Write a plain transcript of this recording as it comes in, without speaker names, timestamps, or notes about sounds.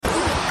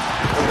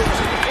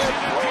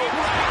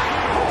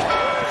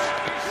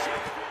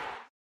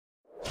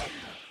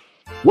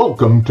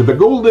Welcome to the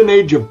Golden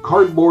Age of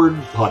Cardboard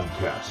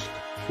podcast,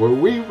 where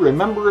we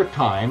remember a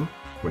time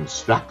when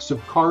stacks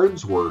of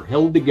cards were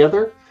held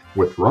together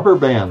with rubber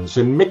bands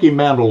and Mickey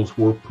mantles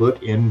were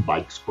put in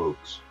bike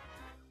spokes.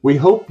 We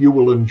hope you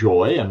will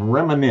enjoy and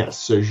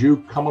reminisce as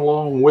you come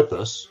along with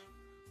us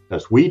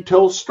as we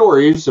tell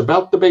stories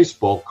about the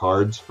baseball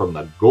cards from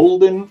the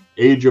Golden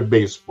Age of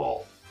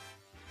Baseball.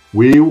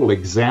 We will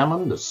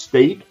examine the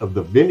state of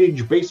the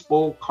vintage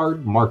baseball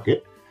card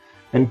market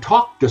and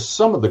talk to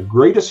some of the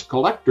greatest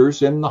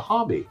collectors in the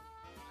hobby.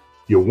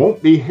 You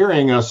won't be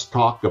hearing us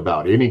talk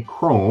about any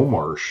chrome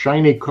or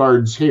shiny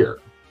cards here.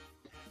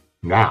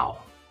 Now,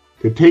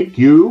 to take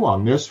you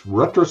on this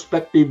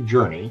retrospective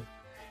journey,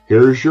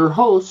 here's your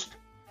host,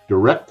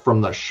 direct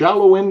from the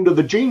shallow end of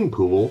the gene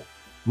pool,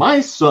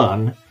 my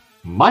son,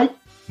 Mike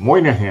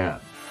Moynihan.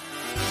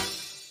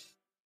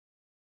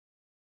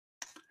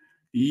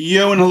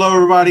 Yo and hello,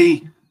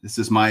 everybody. This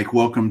is Mike.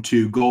 Welcome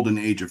to Golden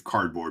Age of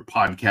Cardboard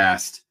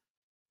podcast.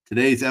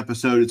 Today's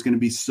episode is going to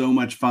be so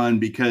much fun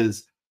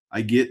because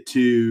I get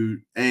to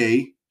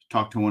A,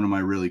 talk to one of my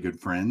really good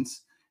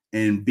friends,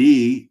 and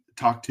B,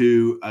 talk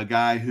to a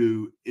guy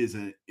who is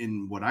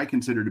in what I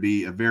consider to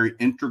be a very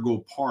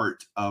integral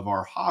part of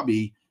our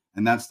hobby,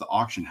 and that's the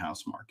auction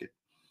house market.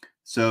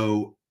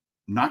 So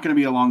not going to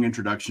be a long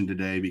introduction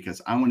today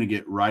because I want to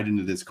get right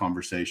into this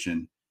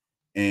conversation,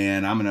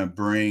 and I'm going to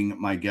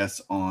bring my guests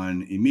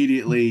on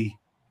immediately.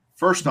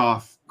 First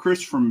off,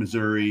 Chris from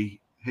Missouri.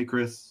 Hey,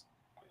 Chris.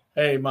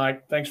 Hey,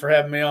 Mike. Thanks for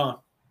having me on.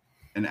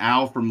 And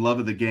Al from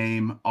Love of the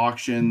Game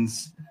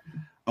Auctions,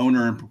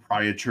 owner and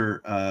proprietor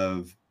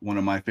of one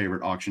of my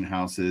favorite auction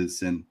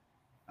houses. And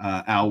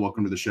Al,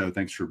 welcome to the show.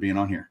 Thanks for being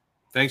on here.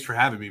 Thanks for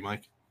having me,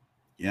 Mike.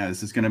 Yeah,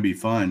 this is going to be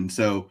fun.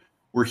 So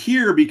we're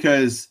here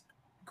because,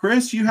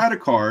 Chris, you had a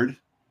card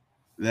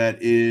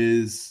that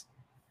is,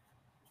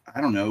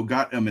 I don't know,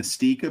 got a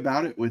mystique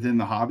about it within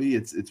the hobby.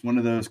 It's one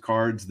of those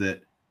cards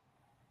that,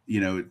 you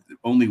know,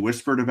 only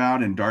whispered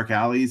about in dark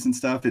alleys and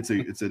stuff. It's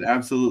an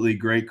absolutely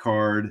great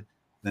card.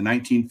 The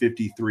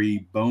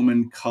 1953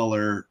 Bowman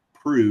color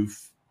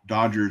proof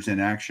Dodgers in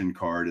action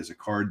card is a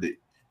card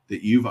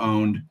that you've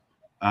owned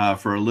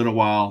for a little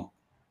while.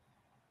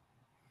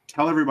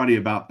 Tell everybody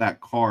about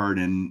that card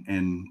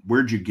and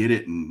where'd you get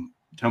it, and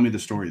tell me the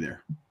story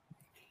there.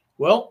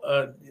 Well,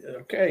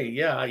 okay.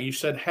 Yeah. You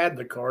said had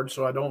the card,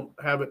 so I don't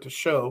have it to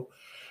show,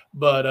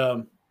 but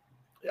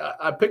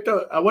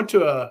I went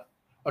to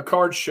a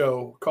card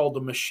show called the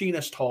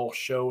Machinist Hall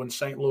Show in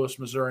St. Louis,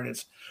 Missouri. And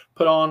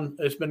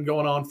it's been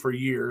going on for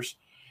years.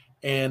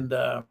 And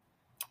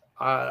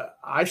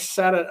I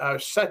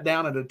sat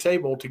down at a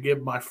table to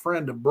give my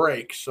friend a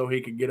break so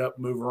he could get up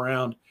and move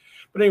around.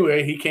 But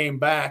anyway, he came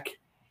back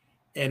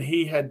and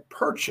he had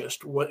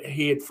purchased what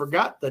he had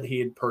forgot that he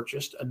had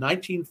purchased, a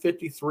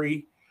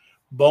 1953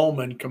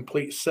 Bowman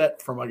complete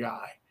set from a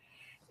guy.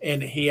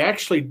 And he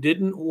actually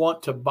didn't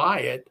want to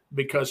buy it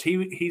because he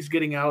was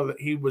getting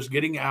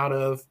out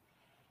of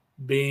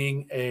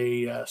being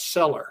a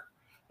seller.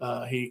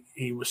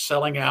 He was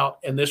selling out,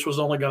 and this was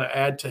only going to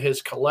add to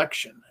his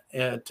collection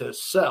to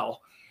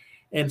sell.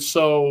 And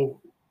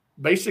so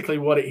basically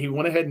he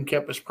went ahead and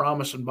kept his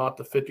promise and bought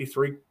the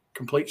 53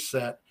 complete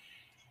set.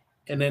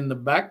 And then the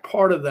back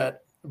part of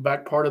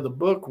the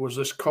book was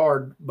this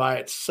card by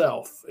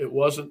itself. It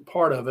wasn't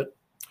part of it.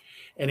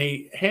 And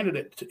he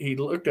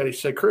looked at it, he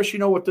said, "Chris, you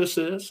know what this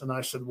is?" And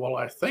I said, "Well,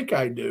 I think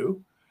I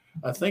do.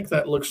 I think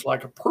that looks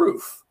like a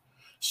proof."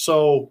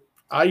 So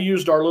I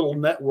used our little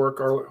network,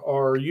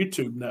 our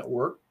YouTube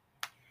network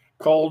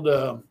called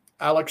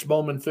Alex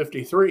Bowman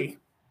 53,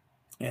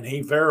 and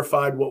he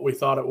verified what we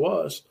thought it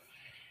was.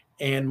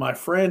 And my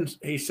friend,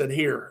 he said,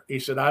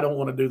 "I don't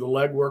want to do the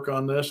legwork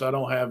on this. I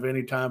don't have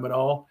any time at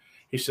all."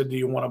 He said, "Do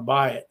you want to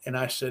buy it?" And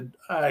I said,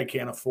 "I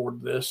can't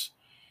afford this."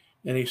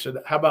 And he said,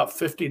 "How about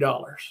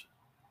 $50?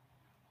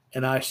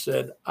 And I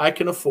said, "I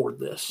can afford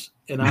this."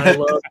 And I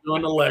love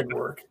doing the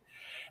legwork.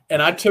 And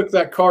I took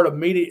that card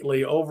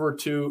immediately over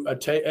to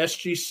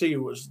SGC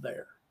was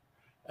there,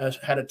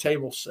 had a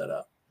table set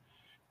up.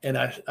 And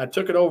I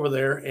took it over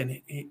there,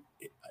 and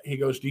he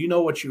goes, "Do you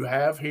know what you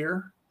have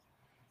here?"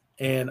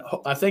 And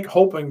I think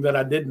hoping that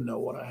I didn't know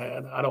what I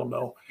had. I don't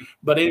know.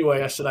 But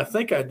anyway, I said, "I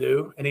think I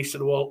do." And he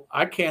said, "Well,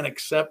 I can't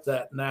accept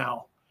that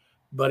now."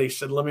 But he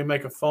said, "Let me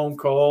make a phone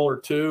call or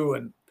two."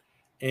 And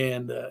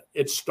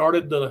it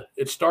started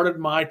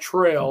my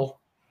trail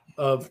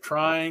of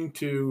trying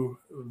to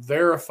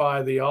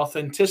verify the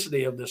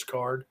authenticity of this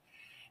card,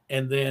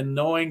 and then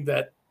knowing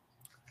that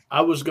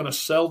I was going to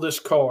sell this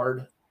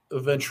card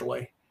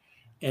eventually,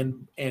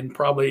 and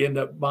probably end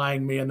up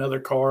buying me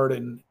another card,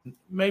 and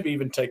maybe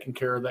even taking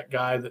care of that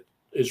guy that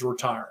is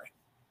retiring.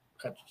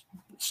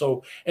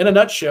 So, in a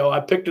nutshell, I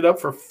picked it up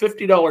for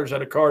 $50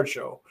 at a card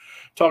show.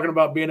 Talking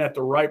about being at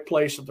the right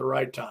place at the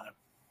right time.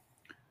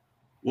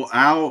 Well,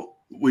 Al,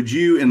 would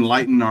you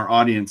enlighten our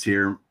audience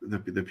here,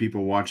 the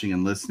people watching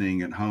and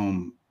listening at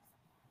home,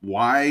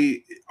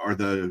 why are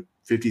the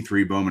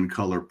 53 Bowman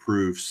color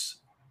proofs,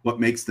 what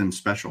makes them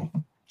special?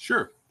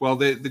 Sure. Well,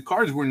 the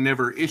cards were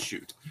never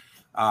issued.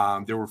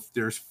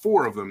 There's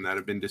 4 of them that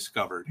have been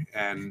discovered,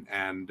 and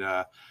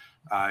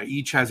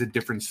each has a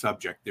different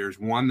subject. There's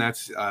one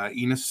that's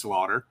Enos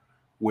Slaughter,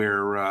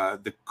 where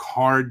the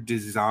card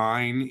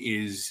design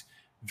is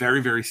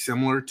very, very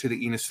similar to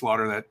the Enos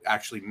Slaughter that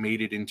actually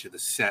made it into the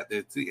set.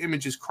 The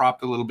image is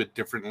cropped a little bit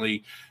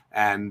differently,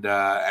 and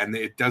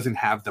it doesn't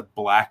have the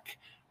black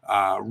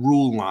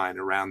rule line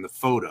around the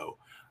photo.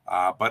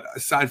 But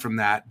aside from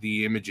that,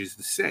 the image is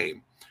the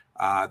same.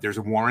 There's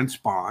a Warren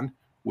Spawn,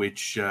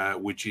 which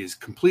is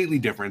completely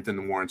different than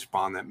the Warren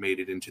Spawn that made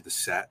it into the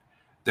set.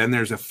 Then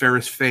there's a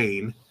Ferris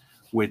Fane,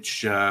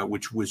 which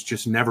was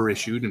just never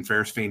issued, and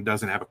Ferris Fane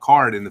doesn't have a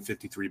card in the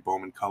 53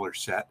 Bowman color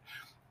set.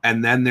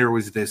 And then there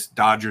was this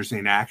Dodgers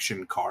in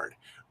Action card,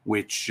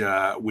 which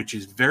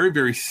is very,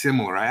 very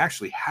similar. I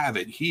actually have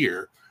it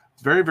here.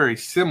 It's very, very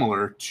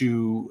similar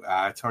to.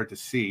 It's hard to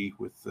see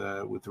with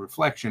the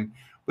reflection,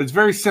 but it's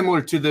very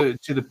similar to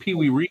the Pee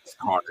Wee Reese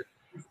card,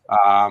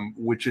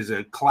 which is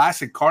a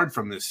classic card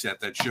from this set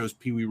that shows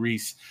Pee Wee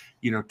Reese,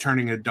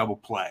 turning a double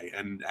play,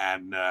 and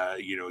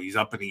he's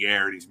up in the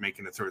air and he's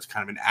making a throw. It's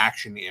kind of an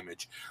action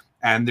image,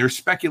 and there's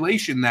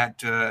speculation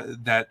that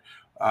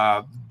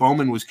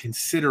Bowman was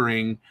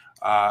considering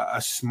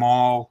a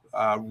small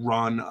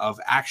run of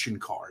action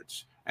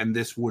cards, and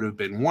this would have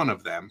been one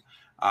of them.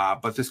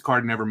 But this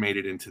card never made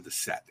it into the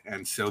set,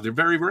 and so they're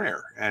very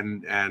rare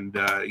and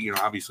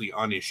obviously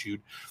unissued.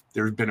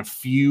 There's been a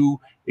few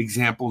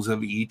examples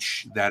of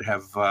each that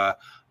have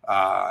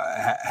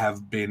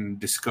been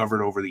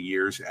discovered over the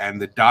years,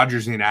 and the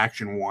Dodgers in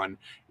Action one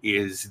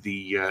is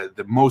the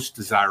most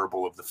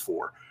desirable of the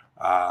 4.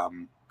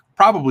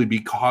 Probably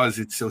because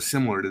it's so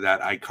similar to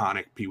that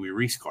iconic Pee Wee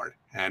Reese card.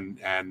 And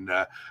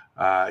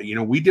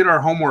we did our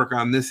homework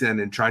on this end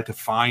and tried to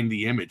find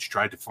the image,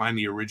 tried to find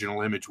the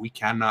original image. We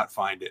cannot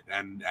find it.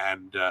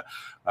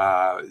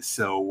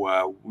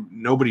 So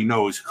nobody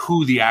knows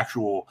who the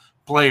actual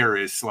player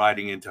is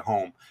sliding into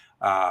home.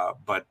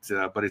 But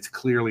it's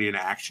clearly an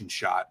action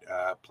shot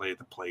play at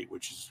the plate,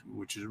 which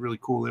is a really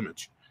cool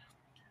image.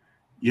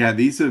 Yeah,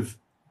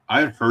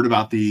 I've heard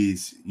about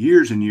these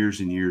years and years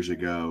and years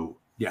ago.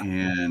 Yeah.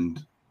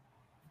 And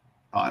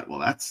thought, well,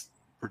 that's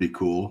pretty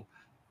cool.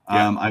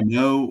 Yeah. I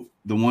know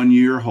the one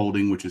you're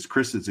holding, which is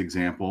Chris's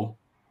example,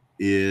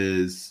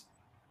 is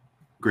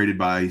graded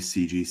by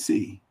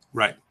CGC.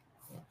 Right.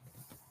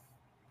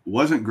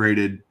 Wasn't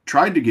graded,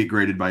 tried to get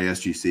graded by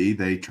SGC.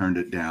 They turned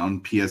it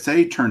down.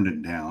 PSA turned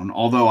it down.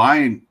 Although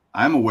I'm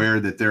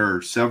aware that there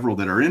are several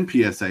that are in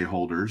PSA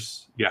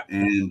holders. Yeah.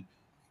 And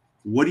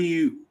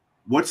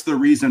what's the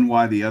reason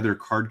why the other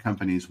card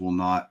companies will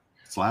not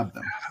slab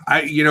them?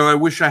 I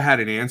wish I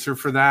had an answer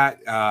for that.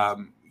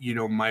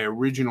 My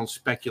original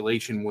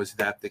speculation was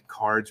that the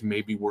cards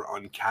maybe were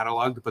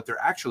uncatalogued, but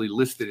they're actually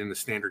listed in the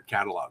standard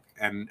catalog.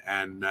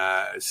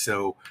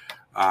 So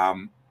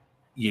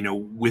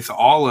with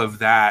all of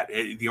that,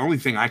 the only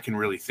thing I can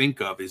really think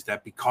of is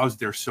that because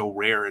they're so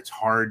rare, it's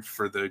hard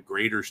for the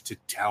graders to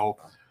tell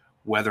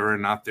whether or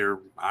not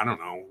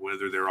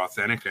whether they're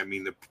authentic. I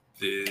mean,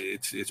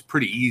 it's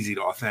pretty easy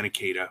to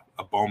authenticate a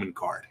Bowman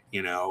card,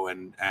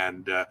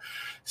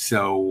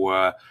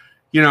 so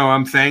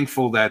I'm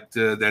thankful that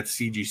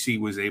CGC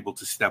was able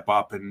to step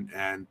up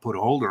and put a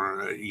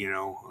holder,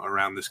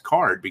 around this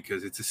card,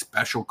 because it's a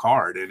special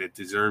card and it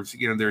deserves.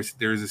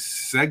 There's a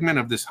segment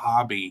of this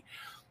hobby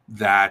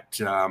that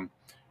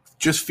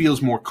just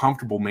feels more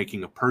comfortable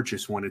making a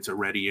purchase when it's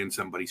already in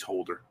somebody's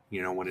holder,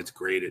 when it's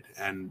graded,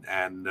 and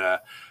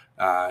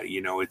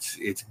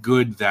it's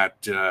good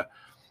that.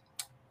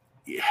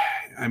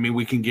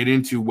 We can get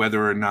into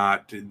whether or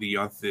not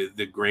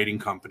the grading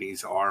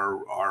companies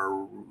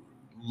are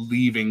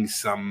leaving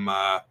some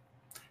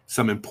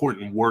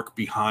important work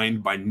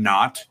behind by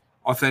not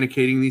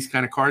authenticating these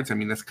kind of cards.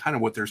 That's kind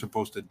of what they're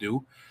supposed to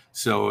do.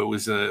 So it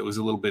was a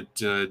little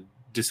bit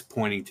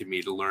disappointing to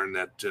me to learn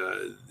that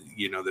the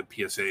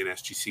PSA and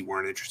SGC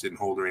weren't interested in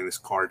holding this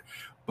card.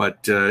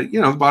 But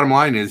the bottom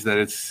line is that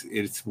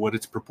it's what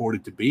it's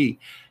purported to be,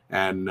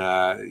 and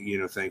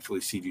thankfully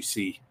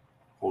CGC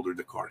holdered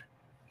the card.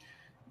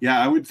 Yeah,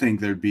 I would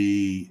think there'd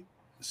be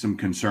some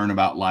concern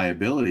about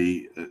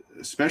liability,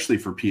 especially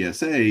for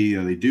PSA.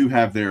 They do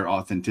have their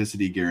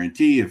authenticity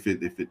guarantee. If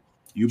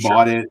you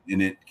bought it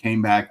and it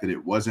came back that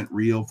it wasn't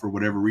real for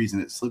whatever reason,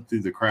 it slipped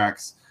through the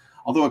cracks.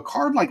 Although a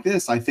card like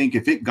this, I think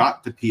if it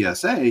got to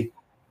PSA,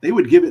 they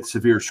would give it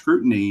severe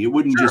scrutiny. It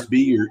wouldn't just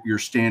be your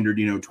standard,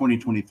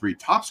 2023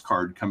 Topps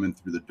card coming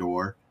through the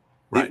door.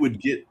 Right. It would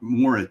get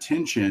more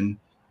attention.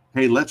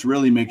 Hey, let's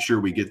really make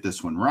sure we get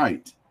this one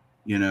right,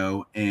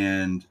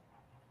 and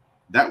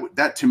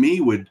that to me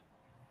would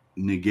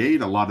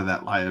negate a lot of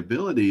that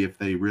liability if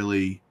they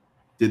really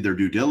did their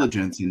due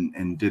diligence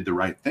and did the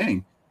right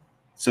thing.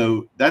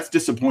 So that's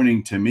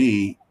disappointing to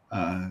me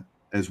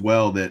as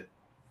well, that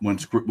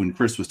when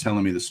Chris was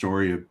telling me the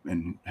story of,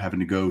 and having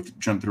to go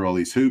jump through all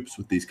these hoops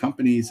with these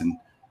companies and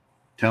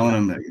telling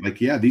them that,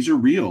 yeah, these are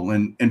real.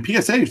 And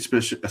PSA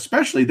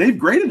especially, they've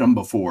graded them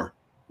before.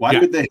 Why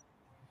would they,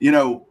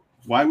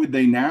 why would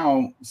they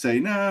now say,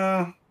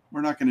 nah,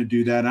 we're not going to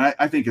do that.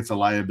 I think it's a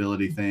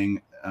liability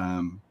thing,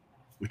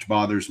 which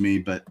bothers me,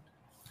 but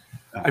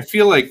I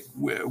feel like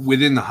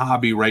within the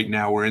hobby right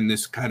now, we're in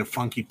this kind of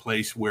funky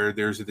place where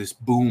there's this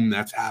boom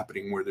that's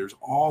happening, where there's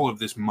all of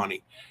this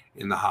money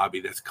in the hobby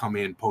that's come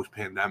in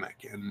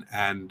post-pandemic,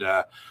 and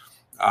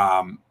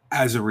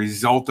as a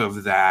result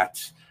of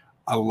that,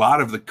 a lot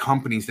of the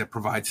companies that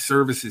provide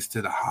services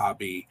to the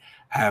hobby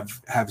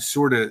have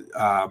sort of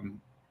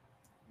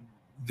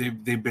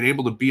they've been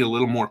able to be a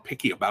little more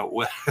picky about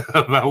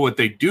what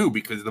they do,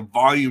 because the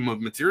volume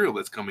of material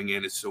that's coming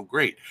in is so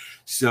great.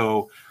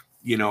 So,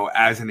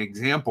 as an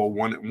example,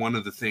 one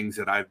of the things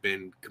that I've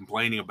been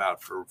complaining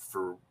about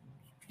for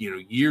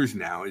years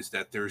now is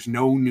that there's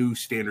no new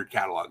standard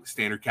catalog. The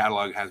standard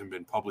catalog hasn't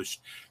been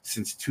published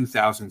since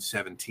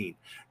 2017.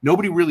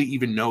 Nobody really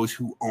even knows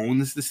who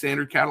owns the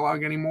standard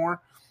catalog anymore.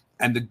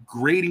 And the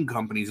grading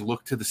companies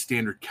look to the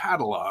standard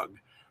catalog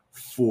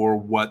for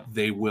what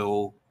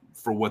they'll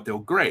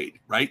grade,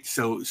 right?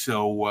 So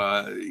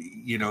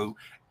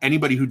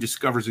anybody who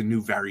discovers a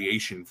new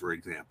variation, for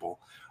example,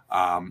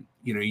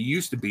 it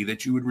used to be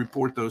that you would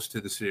report those to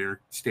the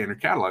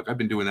standard catalog. I've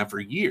been doing that for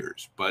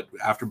years, but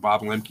after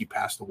Bob Lemke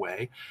passed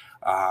away,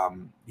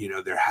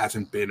 there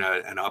hasn't been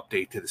an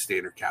update to the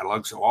standard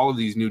catalog. So all of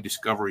these new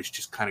discoveries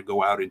just kind of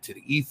go out into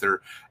the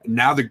ether. And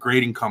now the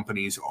grading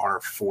companies are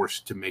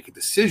forced to make a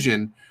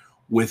decision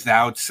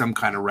without some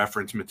kind of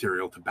reference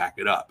material to back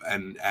it up.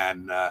 And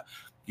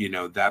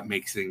that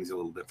makes things a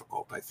little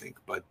difficult, I think.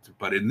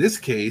 But in this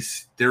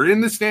case, they're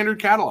in the standard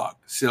catalog.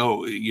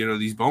 So,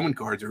 these Bowman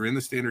cards are in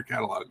the standard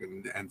catalog.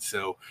 And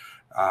so,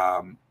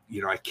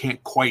 I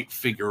can't quite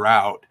figure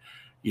out,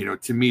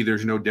 to me,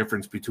 there's no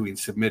difference between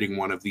submitting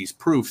one of these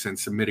proofs and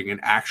submitting an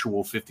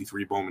actual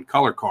 53 Bowman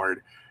color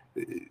card.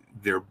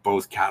 They're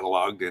both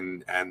cataloged,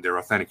 and their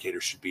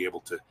authenticators should be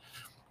able to,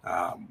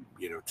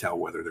 tell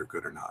whether they're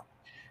good or not.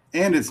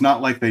 And it's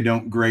not like they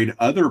don't grade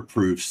other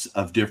proofs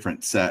of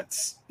different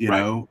sets,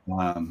 right.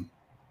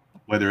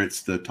 Whether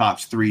it's the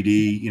Topps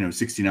 3D,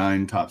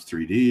 69 Topps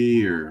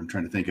 3D, or I'm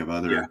trying to think of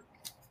other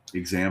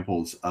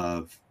examples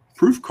of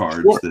proof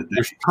cards. Sure.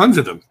 There's tons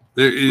of them.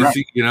 There is,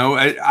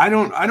 right. I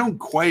don't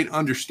quite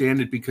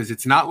understand it, because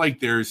it's not like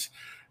there's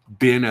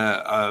been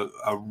a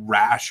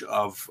rash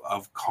of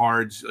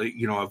cards,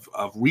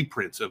 of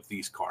reprints of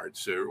these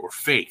cards or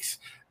fakes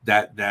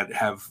that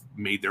have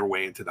made their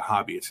way into the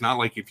hobby. It's not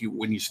like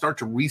when you start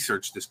to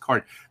research this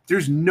card,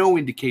 there's no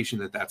indication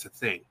that that's a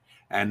thing.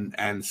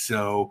 And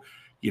so,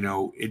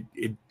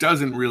 it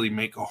doesn't really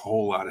make a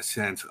whole lot of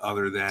sense,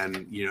 other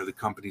than, the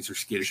companies are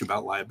skittish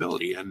about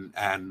liability. And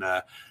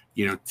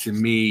to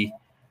me,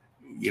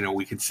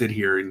 we can sit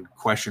here and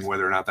question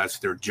whether or not that's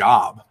their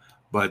job.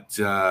 But,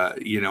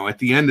 at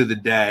the end of the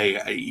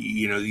day,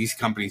 these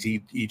companies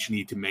each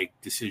need to make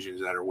decisions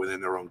that are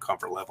within their own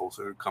comfort levels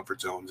or comfort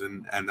zones.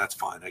 And that's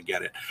fine. I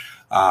get it.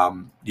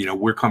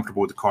 We're comfortable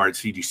with the card.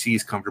 CGC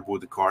is comfortable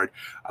with the card.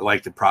 I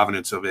like the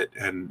provenance of it.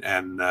 And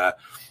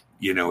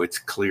it's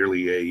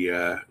clearly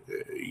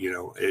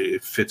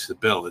it fits the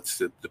bill. It's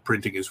the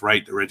printing is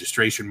right. The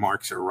registration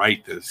marks are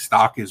right. The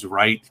stock is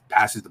right.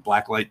 Passes the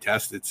blacklight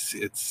test. It's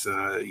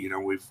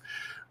we've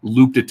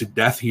looped it to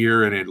death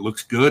here, and it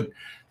looks good.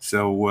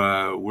 So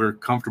we're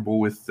comfortable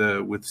with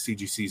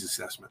CGC's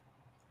assessment.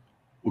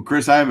 Well,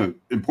 Chris, I have an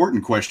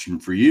important question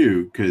for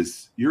you,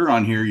 because you're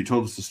on here. You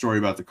told us the story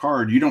about the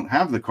card. You don't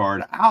have the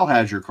card. Al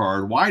has your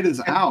card. Why does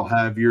Al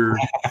have your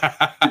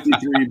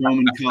 53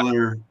 Bowman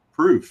color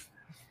proof?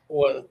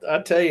 Well, I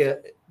tell you,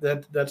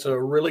 that's a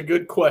really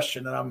good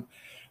question, and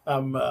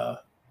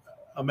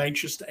I'm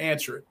anxious to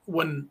answer it.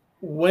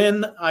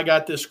 When I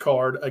got this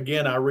card,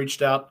 again, I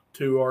reached out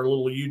to our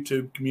little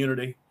YouTube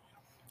community,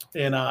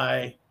 and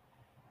I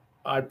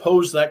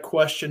posed that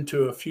question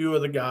to a few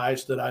of the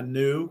guys that I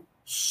knew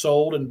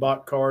sold and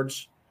bought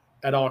cards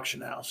at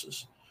auction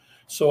houses.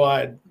 So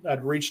I'd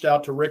reached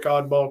out to Rick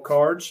Oddball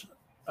Cards.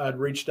 I'd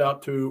reached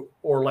out to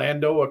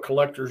Orlando, A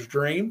Collector's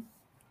Dream.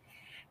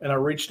 And I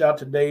reached out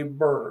to Dave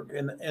Berg.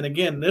 And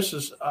again,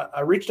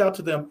 I reached out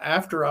to them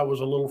after I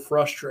was a little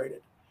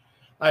frustrated.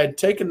 I had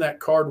taken that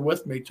card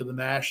with me to the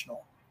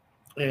National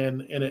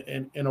in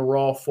a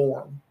raw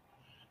form.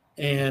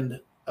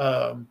 And,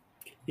 and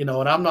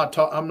I'm not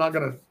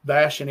going to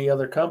bash any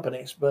other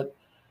companies, but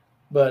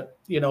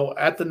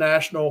at the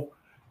National,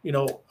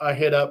 I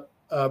hit up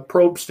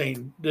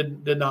Probstein,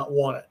 did not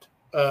want it.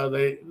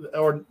 They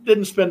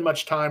didn't spend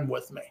much time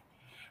with me,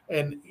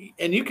 and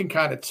you can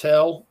kind of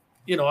tell.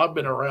 I've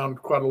been around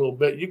quite a little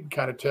bit. You can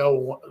kind of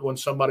tell when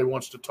somebody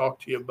wants to talk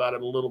to you about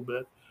it a little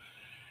bit.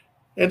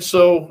 And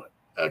so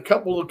a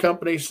couple of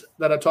companies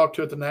that I talked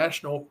to at the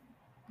National,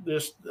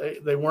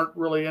 they weren't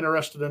really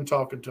interested in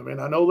talking to me, and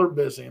I know they're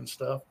busy and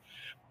stuff.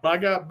 When I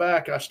got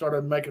back, I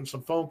started making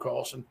some phone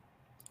calls,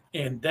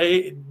 and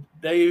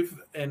Dave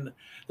and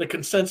the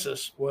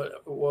consensus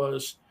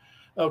was,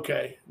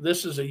 okay,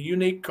 this is a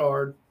unique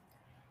card.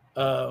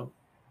 For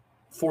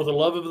the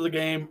Love of the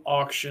Game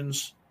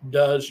Auctions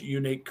does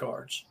unique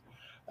cards,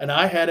 and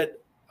I had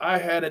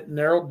it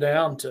narrowed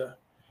down to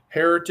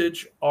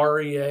Heritage,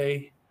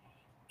 REA,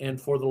 and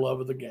For the Love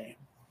of the Game.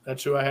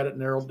 That's who I had it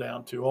narrowed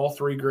down to. All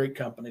three great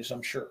companies,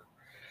 I'm sure.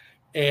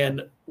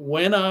 And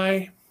when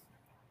I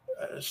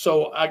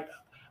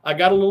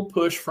got a little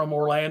push from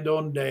Orlando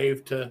and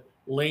Dave to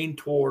lean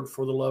toward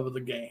For the Love of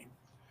the Game.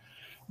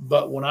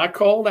 But when I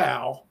called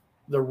Al,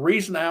 the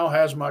reason Al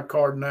has my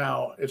card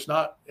now, it's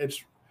I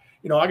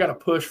got a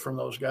push from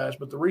those guys,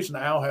 but the reason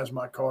Al has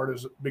my card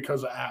is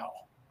because of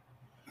Al.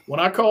 When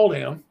I called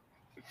him,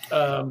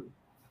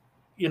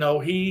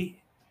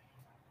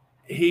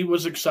 he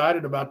was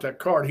excited about that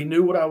card. He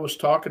knew what I was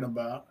talking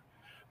about,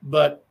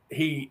 but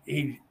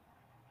I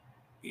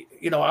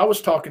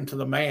was talking to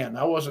the man.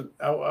 I wasn't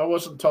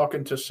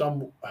talking to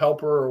some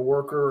helper or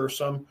worker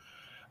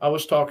I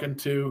was talking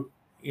to,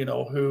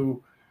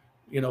 who,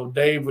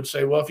 Dave would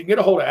say, well, if you can get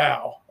a hold of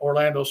Al.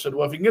 Orlando said,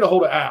 well, if you can get a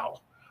hold of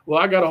Al. Well,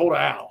 I got a hold of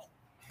Al.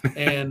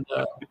 And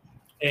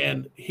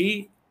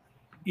he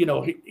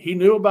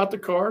knew about the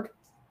card.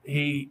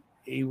 He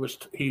was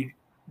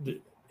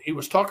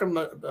talking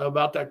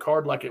about that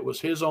card like it was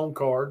his own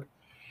card.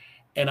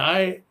 And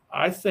I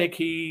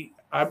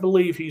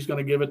believe he's going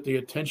to give it the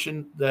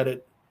attention that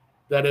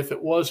if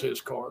it was his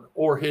card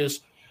or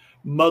his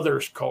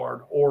mother's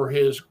card or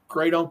his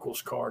great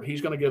uncle's card,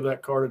 he's going to give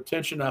that card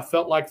attention. I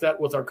felt like that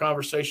with our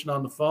conversation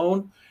on the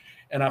phone,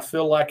 and I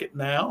feel like it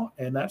now.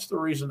 And that's the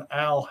reason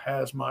Al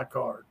has my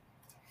card.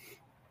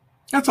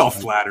 That's all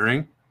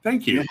flattering.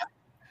 Thank you.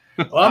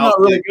 Yeah. Well,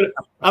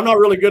 I'm not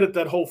really good at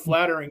that whole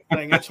flattering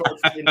thing. It's hard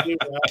for me to do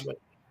that,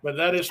 but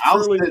that is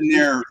truly.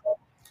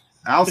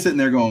 Al's sitting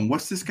there going,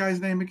 "What's this guy's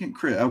name again?"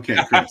 Chris. Okay,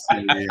 Chris.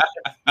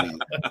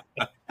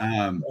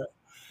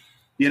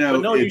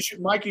 You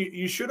should, Mike.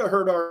 You should have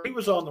heard he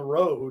was on the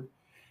road.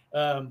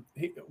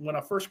 When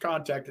I first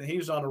contacted him, he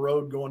was on the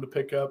road going to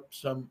pick up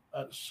some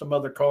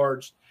other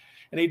cards,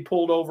 and he'd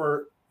pulled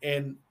over,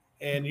 and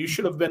you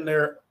should have been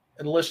there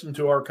and listened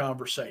to our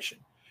conversation.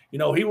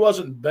 He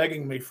wasn't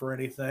begging me for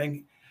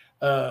anything.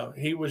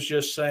 He was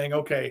just saying,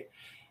 okay,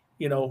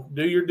 do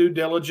your due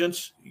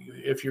diligence.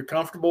 If you're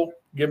comfortable,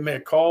 give me a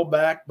call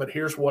back. But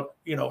here's what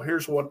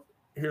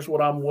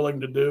I'm willing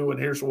to do, and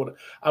here's what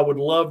I would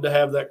love to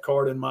have that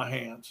card in my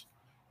hands.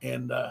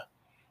 And our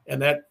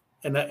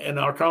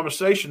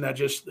conversation,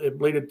 it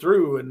bleeded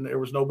through, and there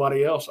was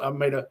nobody else.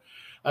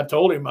 I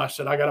told him, I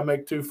said, I got to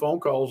make 2 phone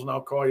calls and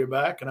I'll call you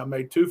back. And I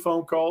made 2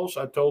 phone calls.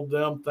 I told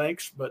them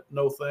thanks, but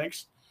no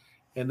thanks.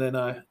 And then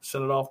I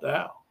sent it off to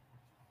Al.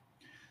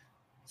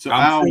 So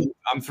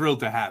I'm thrilled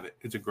to have it.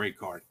 It's a great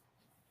card.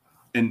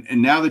 And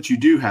now that you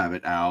do have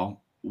it,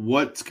 Al,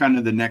 what's kind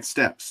of the next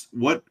steps?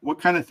 What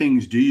kind of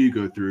things do you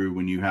go through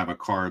when you have a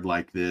card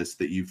like this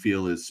that you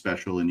feel is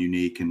special and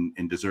unique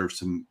and deserves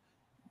some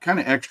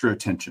kind of extra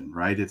attention,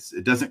 right?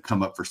 It doesn't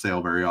come up for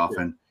sale very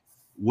often. Yeah.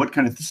 What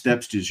kind of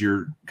steps does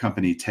your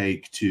company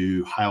take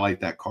to highlight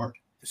that card?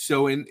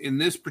 So in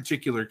this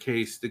particular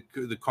case,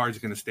 the card's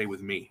going to stay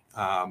with me.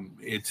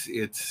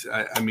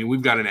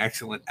 We've got an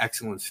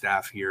excellent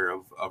staff here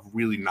of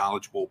really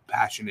knowledgeable,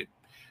 passionate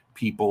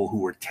people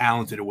who are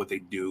talented at what they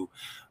do.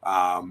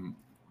 But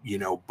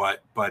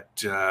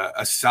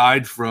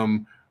aside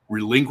from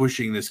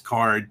relinquishing this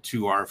card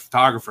to our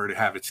photographer to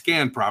have it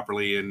scanned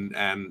properly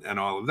and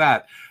all of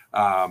that,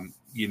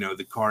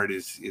 the card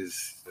is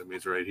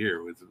it's right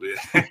here with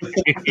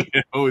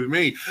with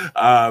me.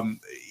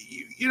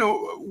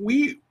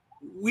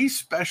 We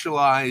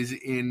specialize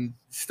in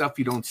stuff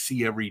you don't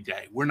see every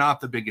day. We're not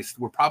the biggest.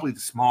 We're probably the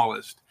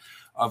smallest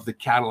of the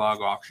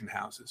catalog auction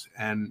houses,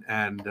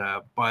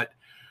 but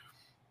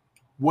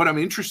what I'm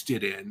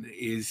interested in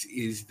is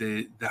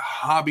the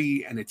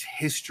hobby and its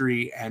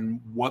history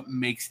and what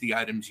makes the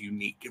items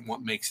unique and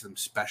what makes them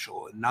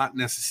special, and not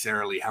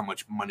necessarily how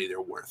much money they're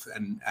worth.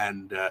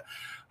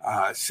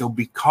 So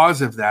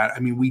because of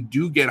that, we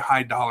do get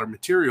high dollar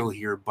material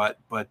here, but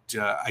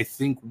I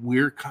think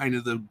we're kind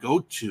of the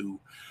go-to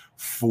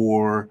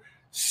for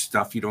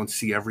stuff you don't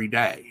see every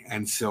day.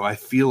 And so I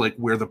feel like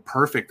we're the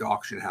perfect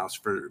auction house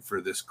for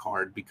this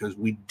card, because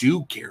we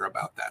do care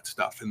about that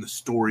stuff and the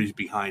stories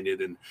behind it,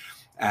 and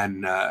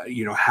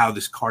how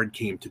this card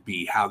came to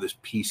be, how this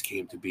piece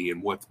came to be,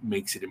 and what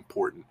makes it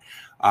important.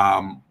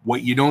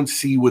 What you don't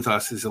see with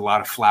us is a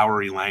lot of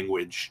flowery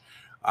language,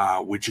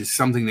 which is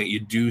something that you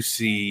do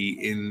see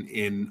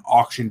in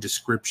auction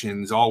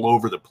descriptions all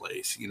over the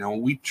place.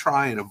 We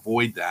try and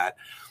avoid that,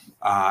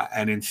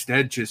 and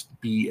instead just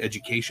be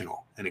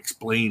educational and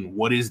explain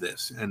what is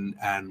this and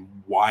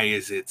why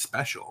is it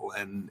special,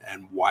 and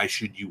why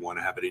should you want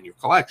to have it in your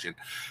collection.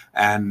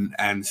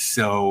 And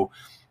so,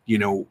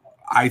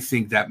 I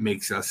think that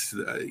makes us,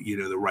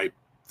 the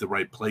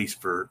right place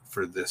for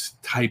this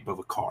type of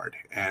a card.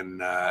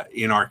 And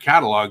in our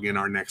catalog, in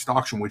our next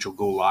auction, which will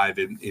go live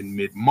in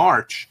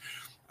mid-March,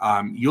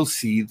 you'll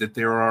see that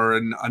there are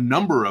a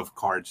number of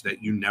cards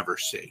that you never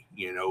see.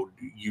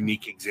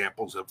 Unique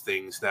examples of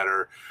things that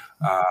are,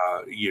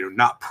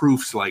 not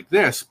proofs like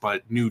this,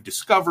 but new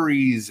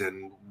discoveries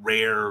and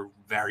rare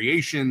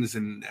variations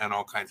and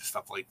all kinds of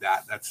stuff like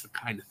that. That's the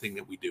kind of thing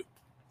that we do.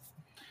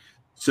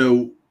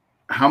 So,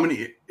 how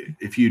many,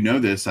 if you know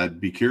this,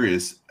 I'd be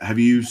curious, have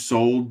you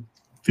sold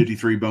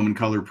 53 Bowman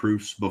color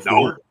proofs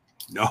before?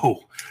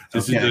 No,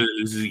 Okay.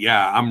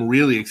 Yeah, I'm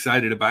really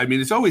excited about. I mean,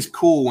 it's always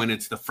cool when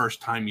it's the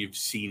first time you've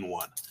seen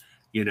one,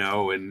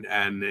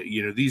 and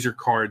these are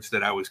cards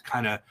that I was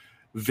kind of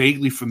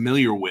vaguely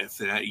familiar with.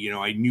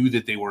 I knew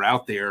that they were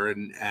out there,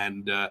 and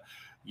I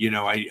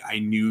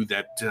knew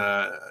that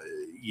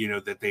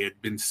that they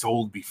had been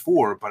sold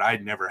before, but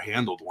I'd never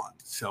handled one.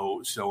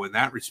 So in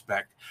that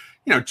respect,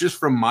 just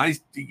from my,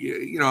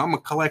 I'm a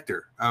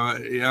collector.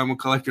 I'm a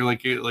collector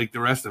like the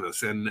rest of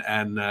us,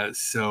 and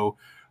so.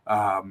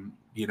 I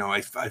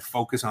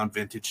focus on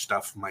vintage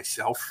stuff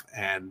myself.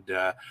 And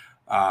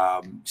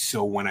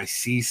so when I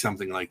see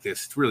something like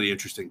this, it's really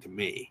interesting to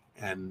me.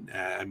 And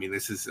I mean,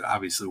 this is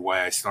obviously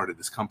why I started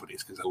this company,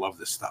 is because I love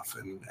this stuff.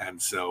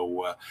 And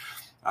so,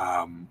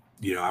 I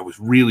was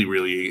really,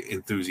 really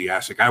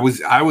enthusiastic. I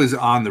was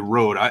on the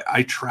road.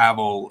 I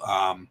travel,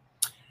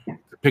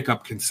 pick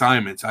up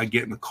consignments. I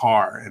get in the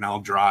car and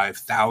I'll drive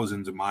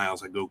thousands of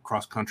miles. I go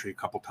cross country a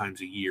couple times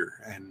a year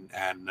and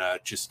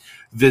just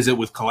visit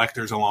with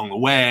collectors along the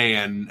way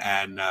and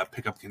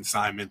pick up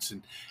consignments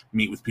and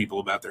meet with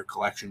people about their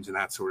collections and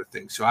that sort of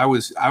thing. So I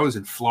was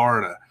in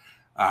Florida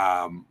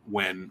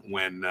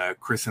when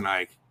Chris and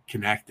I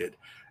connected.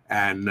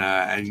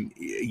 And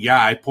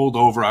yeah, I pulled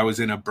over. I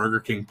was in a Burger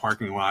King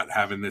parking lot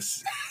having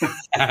this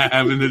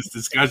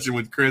discussion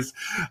with Chris,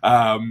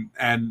 I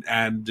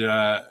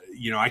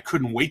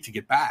couldn't wait to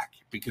get back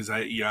because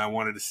I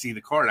wanted to see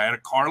the card. I had a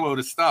carload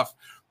of stuff,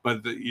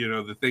 but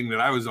the thing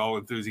that I was all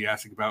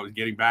enthusiastic about was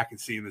getting back and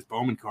seeing this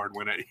Bowman card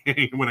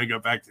when I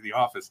got back to the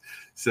office.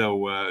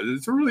 So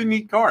it's a really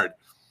neat card.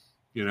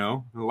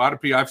 A lot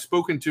of people. I've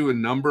spoken to a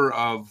number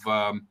of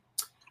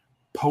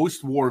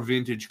post-war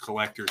vintage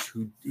collectors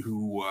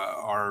who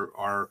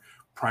are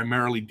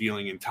primarily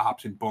dealing in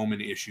Topps and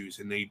Bowman issues,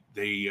 and they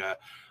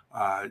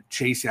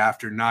chase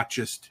after not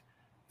just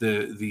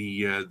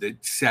the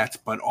sets,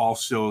 but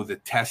also the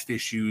test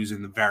issues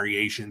and the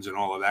variations and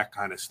all of that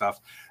kind of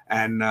stuff.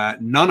 And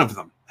none of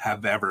them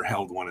have ever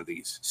held one of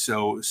these.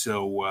 So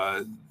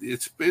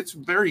it's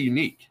very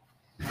unique.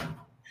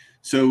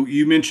 So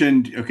you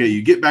mentioned, okay,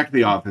 you get back to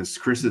the office,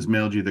 Chris has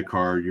mailed you the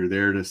card, you're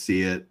there to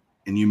see it.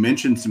 And you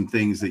mentioned some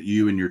things that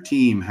you and your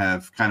team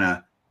have kind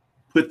of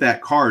put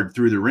that card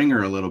through the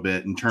ringer a little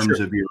bit in terms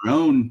of your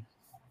own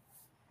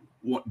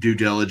due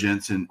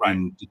diligence and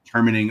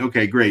determining,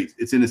 okay, great,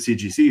 it's in a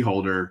CGC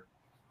holder.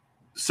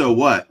 So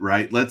what,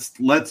 right? Let's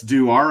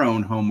do our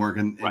own homework.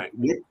 And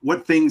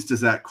what things did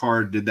that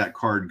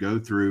card go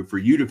through for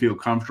you to feel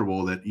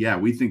comfortable that, yeah,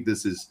 we think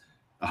this is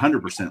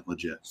 100%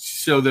 legit?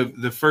 So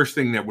the first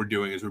thing that we're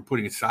doing is we're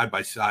putting it side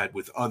by side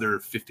with other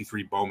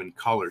 53 Bowman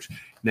colors.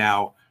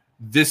 Now,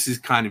 this is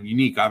kind of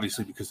unique,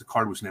 obviously, because the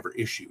card was never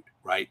issued,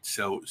 right?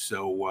 So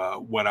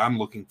what I'm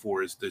looking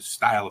for is the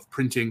style of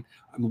printing.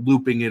 I'm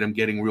looping it. I'm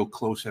getting real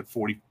close at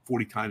 40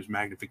 times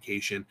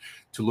magnification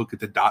to look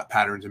at the dot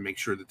patterns and make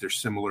sure that they're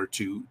similar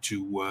to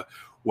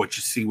what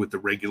you see with the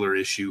regular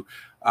issue.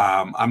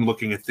 I'm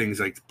looking at things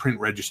like print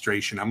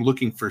registration. I'm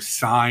looking for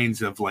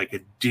signs of like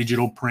a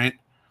digital print,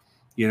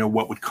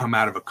 what would come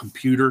out of a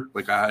computer,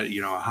 like a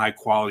high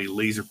quality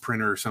laser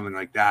printer or something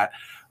like that.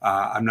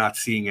 I'm not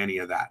seeing any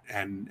of that.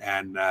 And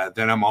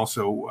then I'm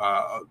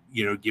also,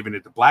 giving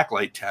it the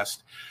blacklight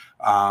test.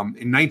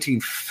 In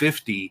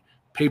 1950,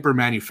 paper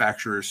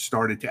manufacturers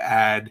started to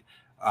add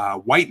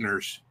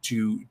whiteners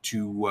to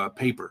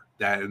paper.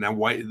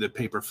 The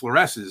paper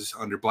fluoresces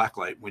under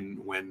blacklight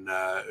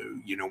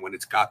when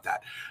it's got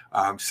that.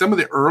 Some of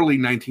the early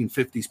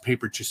 1950s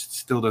paper just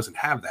still doesn't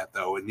have that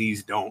though, and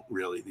these don't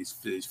really. These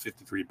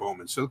 53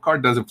 Bowman, so the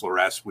card doesn't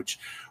fluoresce,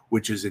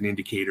 which is an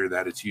indicator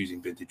that it's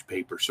using vintage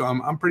paper. So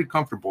I'm pretty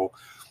comfortable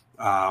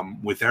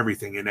with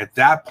everything. And at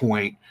that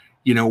point,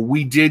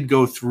 we did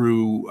go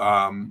through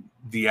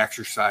the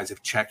exercise of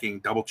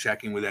double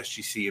checking with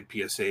SGC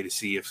and PSA to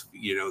see if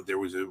there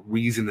was a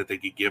reason that they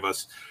could give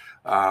us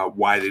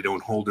why they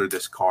don't hold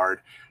this card.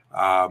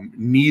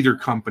 Neither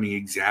company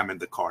examined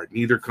the card.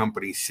 Neither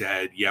company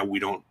said, yeah, we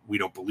don't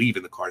believe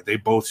in the card. They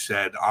both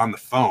said on the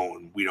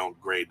phone, we don't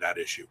grade that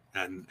issue.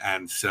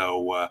 And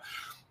so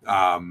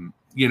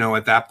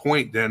at that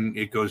point, then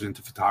it goes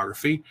into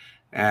photography.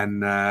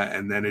 And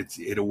then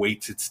it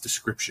awaits its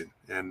description,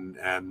 and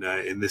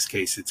in this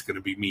case, it's going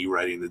to be me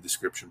writing the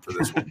description for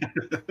this one.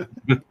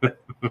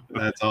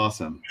 That's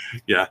awesome.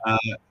 Yeah.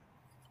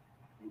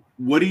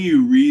 What do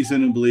you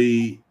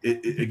reasonably?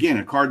 Again,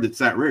 a card that's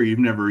that rare, you've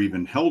never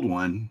even held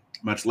one,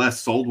 much less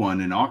sold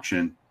one in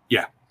auction.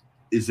 Yeah.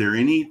 Is there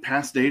any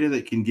past data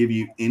that can give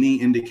you any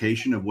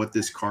indication of what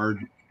this card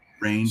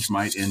range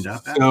might end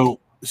up at?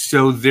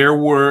 So there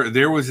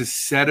was a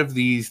set of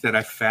these that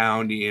I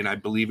found in, I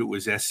believe it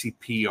was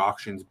SCP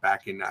auctions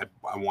back in, I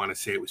want to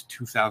say it was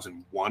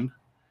 2001,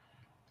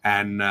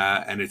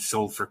 and it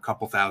sold for a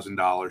couple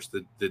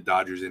 $1,000. The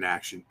Dodgers in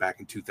action back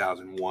in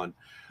 2001.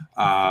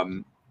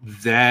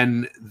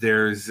 Then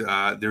there's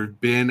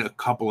been a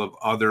couple of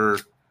other,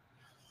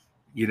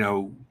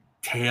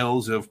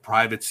 tales of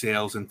private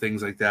sales and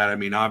things like that. I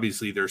mean,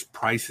 obviously there's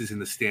prices in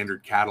the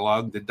standard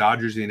catalog. The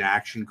Dodgers in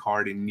action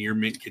card in near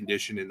mint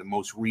condition in the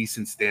most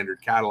recent standard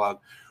catalog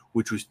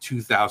which was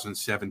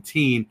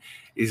 2017,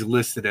 is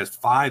listed as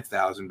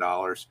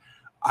 $5,000.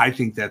 I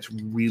think that's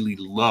really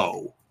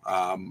low.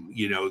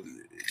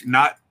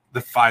 Not the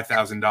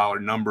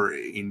 $5,000 number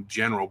in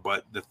general,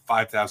 but the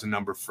 5,000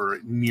 number for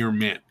near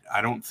mint.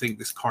 I don't think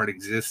this card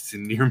exists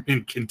in near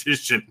mint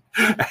condition,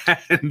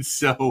 and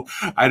so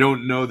I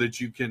don't know that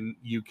you can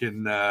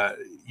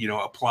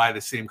apply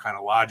the same kind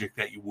of logic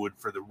that you would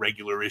for the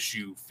regular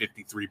issue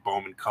 53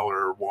 Bowman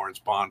color or Warren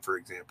Spahn, for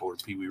example, or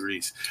Pee Wee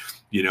Reese,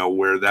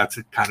 where that's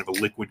a kind of a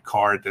liquid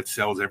card that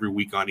sells every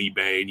week on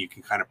eBay, and you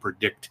can kind of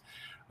predict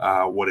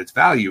what its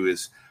value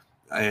is.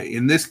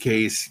 In this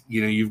case,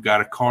 you've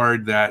got a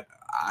card that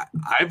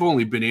I've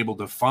only been able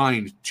to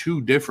find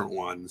two different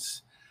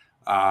ones,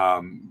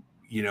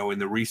 in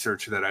the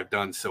research that I've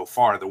done so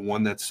far, the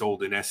one that's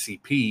sold in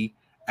SCP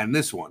and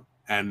this one.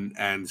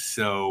 And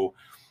so,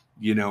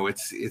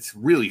 it's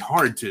really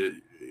hard to,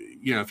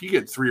 if you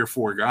get 3 or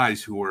 4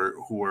 guys who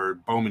are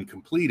Bowman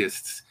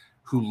completists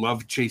who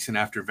love chasing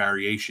after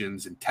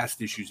variations and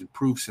test issues and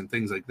proofs and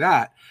things like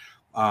that,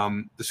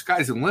 the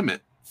sky's the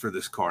limit for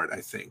this card,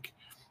 I think.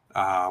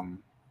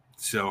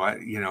 So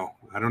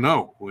I don't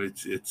know.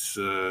 It's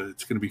going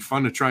to be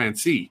fun to try and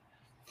see.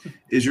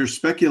 Is your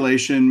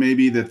speculation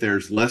maybe that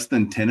there's less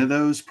than 10 of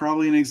those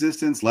probably in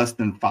existence, less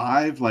than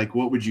 5? Like,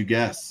 what would you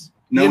guess?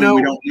 We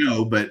don't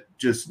know, but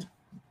just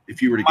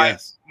if you were to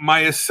guess.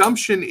 My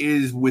assumption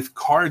is with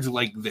cards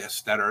like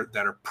this that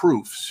are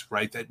proofs,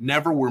 right, that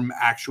never were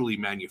actually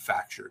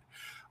manufactured.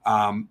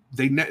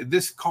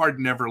 This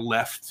card never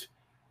left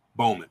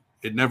Bowman.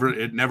 It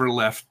never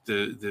left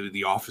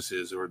the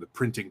offices or the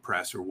printing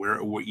press or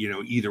where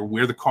either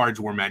where the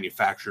cards were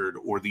manufactured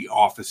or the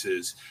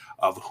offices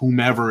of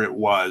whomever it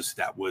was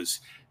that was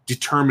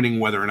determining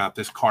whether or not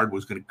this card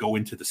was going to go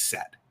into the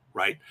set,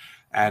 right?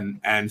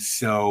 And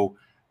so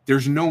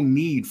there's no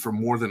need for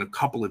more than a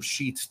couple of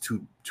sheets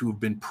to have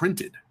been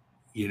printed.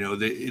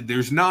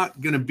 There's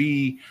not going to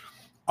be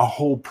a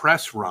whole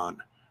press run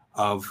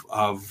of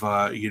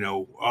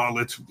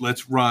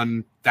let's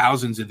run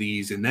thousands of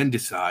these and then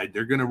decide.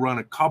 They're going to run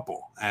a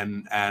couple,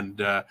 and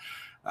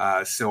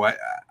so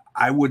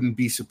I wouldn't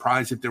be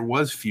surprised if there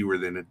was fewer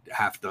than a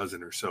half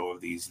dozen or so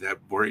of these that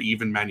were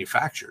even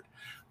manufactured.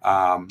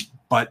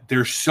 But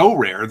they're so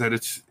rare that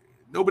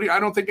I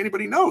don't think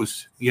anybody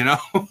knows. Right.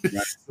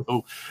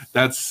 So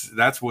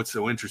that's what's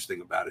so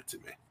interesting about it to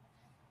me.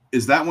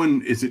 Is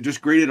it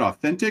just graded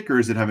authentic, or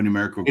does it have a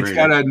numerical grade? It's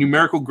got a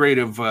numerical grade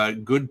of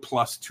good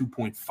plus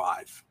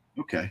 2.5.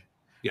 Okay.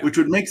 Yeah. Which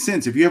would make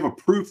sense. If you have a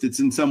proof that's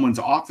in someone's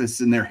office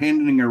and they're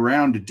handing it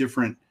around to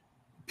different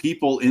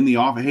people in the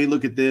office, hey,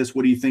 look at this.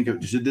 What do you think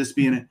of? Should this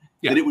be in it?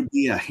 Yeah. That it would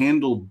be a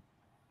handled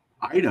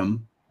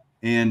item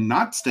and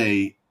not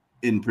stay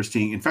in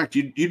pristine. In fact,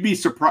 you'd be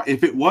surprised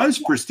if it was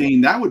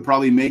pristine. That would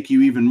probably make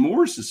you even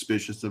more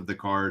suspicious of the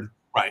card.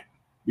 Right.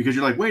 Because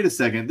you're like, wait a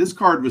second, this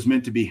card was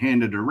meant to be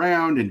handed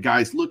around and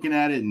guys looking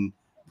at it and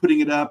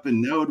putting it up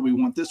and do we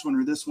want this one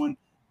or this one?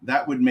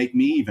 That would make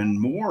me even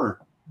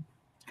more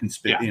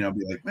conspicuous,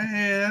 be like,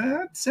 man,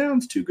 that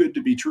sounds too good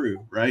to be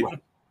true, right?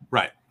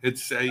 Right.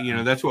 It's,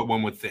 that's what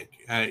one would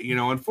think.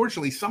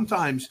 Unfortunately,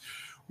 sometimes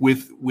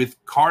with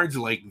cards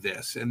like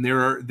this, and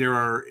there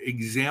are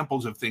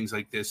examples of things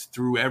like this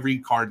through every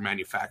card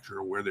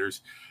manufacturer where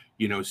there's,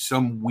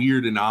 some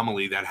weird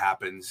anomaly that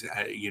happens,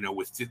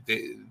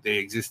 they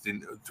exist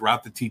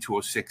throughout the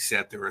T206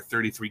 set. There are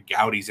 33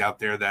 Gaudis out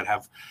there that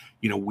have,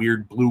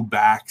 weird blue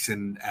backs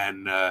and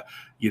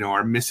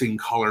are missing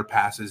color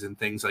passes and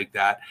things like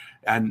that.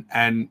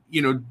 And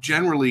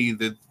generally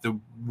the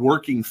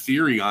working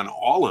theory on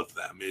all of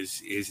them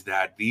is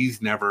that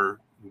these never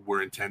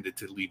were intended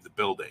to leave the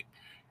building.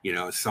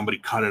 Somebody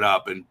cut it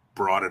up and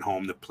brought it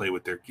home to play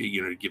with their,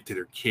 to give to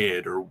their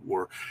kid,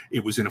 or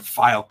it was in a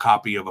file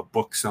copy of a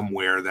book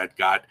somewhere that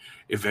got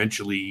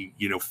eventually,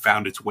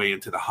 found its way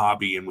into the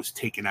hobby and was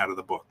taken out of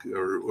the book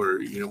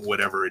or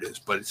whatever it is.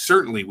 But it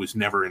certainly was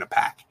never in a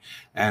pack.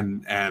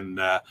 And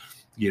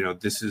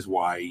this is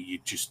why you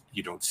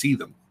don't see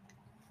them.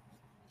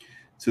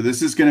 So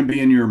this is going to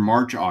be in your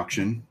March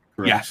auction,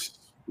 correct? Yes.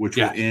 Which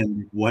will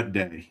end what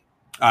day?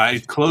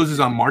 It closes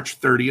on March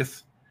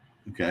 30th.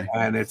 Okay.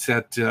 And it's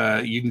at,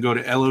 you can go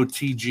to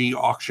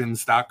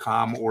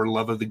lotgauctions.com or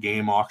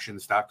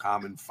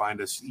loveofthegameauctions.com and find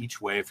us each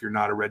way if you're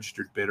not a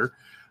registered bidder.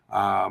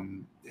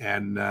 And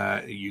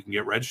you can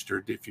get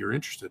registered if you're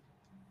interested.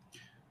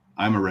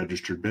 I'm a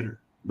registered bidder,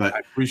 but I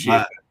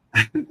appreciate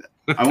that.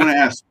 I want to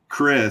ask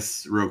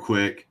Chris real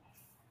quick,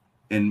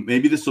 and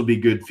maybe this will be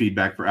good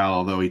feedback for Al,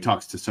 although he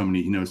talks to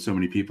he knows so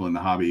many people in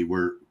the hobby.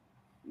 We're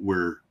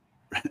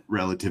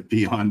relative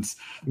peons.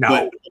 No.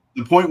 But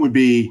the point would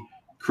be,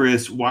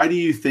 Chris, why do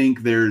you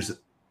think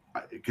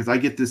because I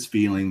get this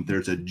feeling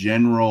there's a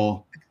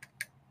general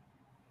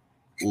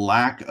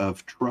lack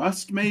of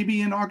trust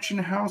maybe in auction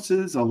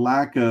houses, a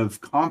lack of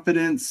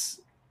confidence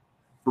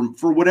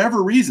for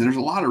whatever reason. There's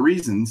a lot of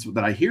reasons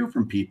that I hear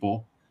from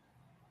people,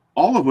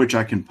 all of which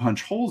I can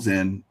punch holes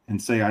in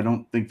and say, I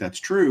don't think that's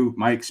true.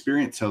 My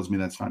experience tells me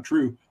that's not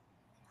true.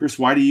 Chris,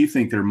 why do you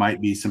think there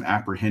might be some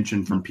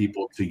apprehension from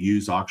people to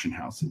use auction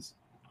houses?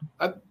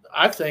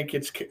 I think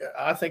it's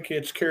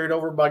carried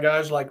over by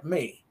guys like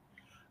me.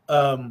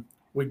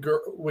 We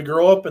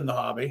grow up in the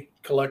hobby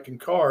collecting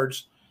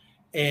cards,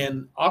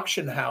 and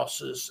auction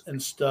houses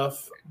and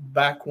stuff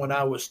back when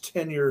I was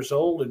 10 years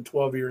old and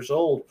 12 years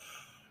old,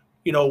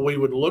 we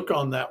would look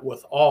on that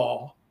with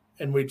awe,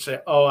 and we'd say,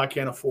 oh, I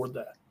can't afford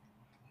that.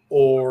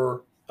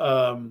 Or,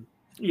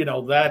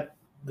 that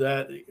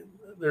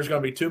there's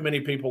going to be too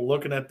many people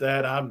looking at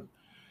that.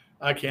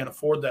 I can't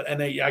afford that.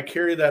 And I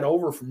carry that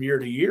over from year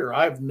to year.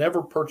 I've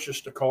never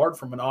purchased a card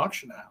from an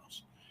auction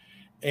house.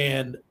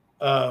 And,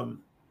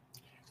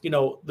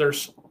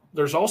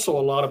 there's also a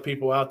lot of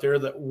people out there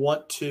that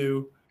want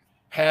to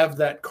have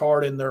that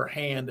card in their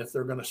hand. If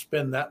they're going to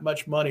spend that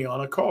much money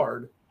on a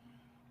card,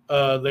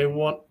 they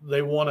want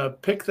to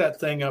pick that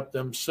thing up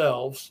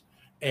themselves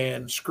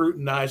and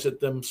scrutinize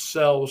it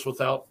themselves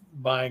without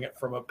buying it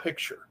from a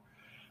picture.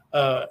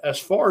 As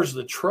far as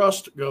the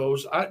trust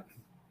goes, I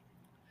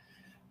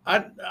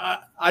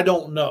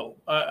don't know.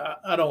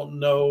 I don't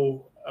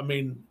know.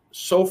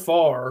 So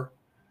far,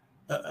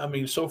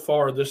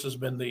 this has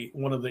been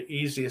one of the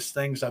easiest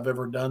things I've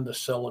ever done to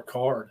sell a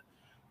card,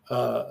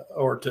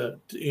 or to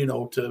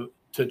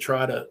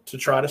try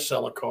to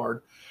sell a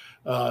card.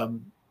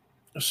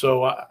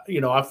 So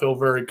I feel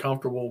very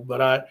comfortable,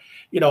 but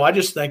I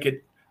just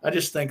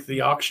think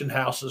the auction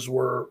houses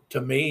were,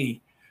 to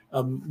me,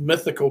 a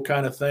mythical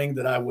kind of thing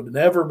that I would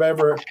never,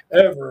 ever,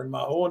 ever in my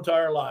whole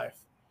entire life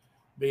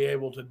be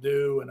able to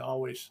do, and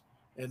always,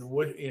 and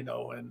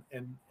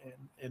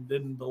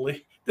didn't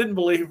really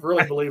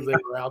believe they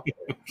were out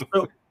there.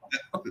 So,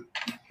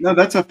 no,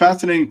 that's a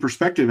fascinating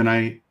perspective, and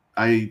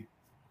I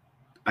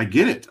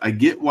get it. I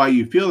get why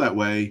you feel that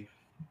way,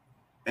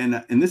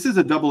 and this is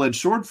a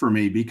double-edged sword for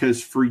me,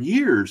 because for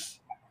years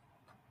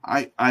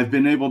I've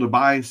been able to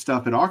buy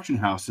stuff at auction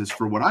houses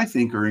for what I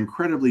think are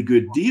incredibly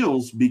good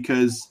deals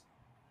because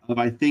of,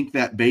 I think,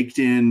 that baked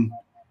in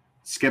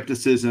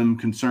skepticism,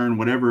 concern,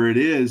 whatever it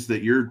is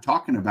that you're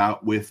talking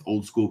about with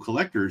old school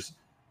collectors.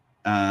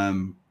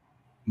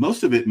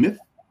 Most of it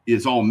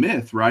is all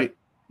myth, right?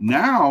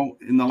 Now,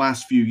 in the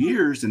last few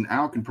years, and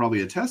Al can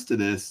probably attest to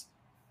this,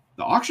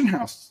 the auction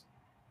house,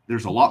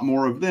 there's a lot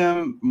more of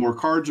them. More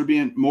cards are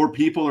more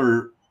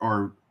people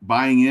are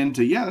buying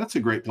into, yeah, that's a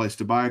great place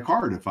to buy a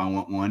card if I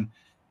want one.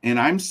 And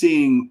I'm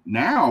seeing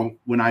now,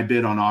 when I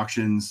bid on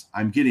auctions,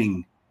 I'm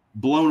getting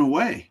blown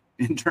away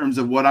in terms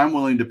of what I'm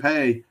willing to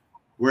pay.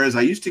 Whereas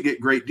I used to get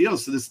great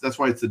deals. So that's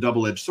why it's a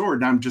double-edged sword.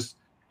 And I'm just,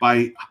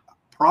 by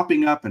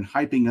propping up and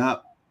hyping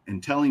up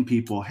and telling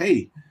people,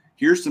 hey,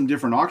 here's some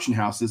different auction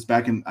houses.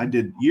 I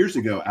did years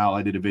ago, Al,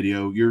 I did a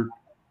video. Your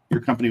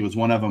company was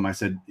one of them. I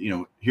said,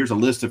 here's a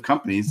list of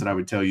companies that I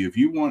would tell you, if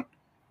you want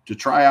to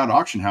try out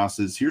auction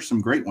houses, here's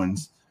some great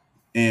ones.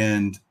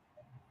 And,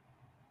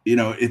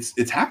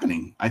 it's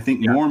happening. I think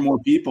more and more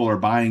people are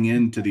buying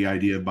into the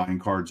idea of buying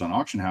cards on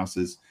auction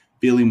houses,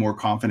 feeling more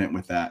confident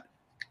with that.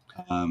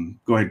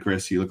 Go ahead,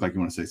 Chris. You look like you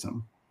want to say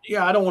something.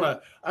 Yeah, I don't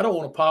want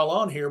to pile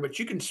on here, but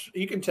you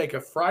can take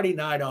a Friday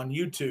night on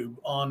YouTube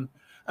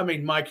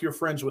Mike, you're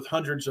friends with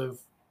hundreds of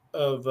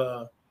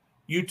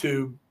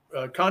YouTube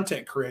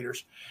content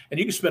creators, and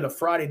you can spend a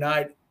Friday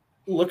night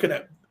looking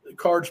at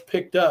cards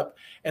picked up,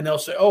 and they'll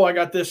say, oh, I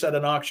got this at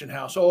an auction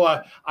house.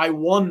 Oh, I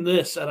won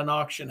this at an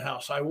auction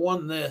house. I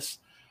won this,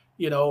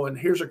 and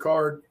here's a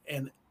card.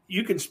 And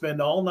you can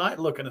spend all night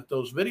looking at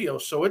those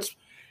videos. So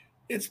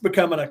it's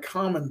becoming a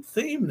common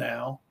theme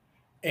now.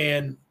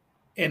 And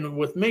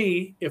with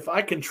me, if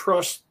I can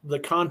trust the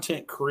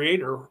content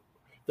creator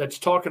that's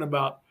talking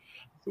about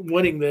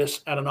winning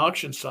this at an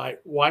auction site,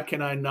 why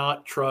can I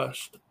not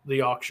trust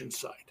the auction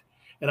site?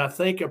 And I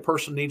think a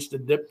person needs to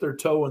dip their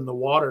toe in the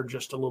water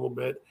just a little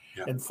bit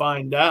and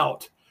find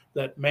out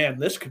that, man,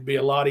 this could be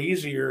a lot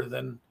easier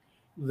than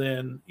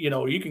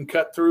you can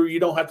cut through. You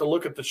don't have to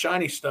look at the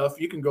shiny stuff.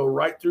 You can go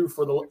right to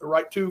for the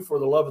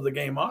love of the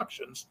game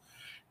auctions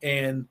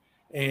and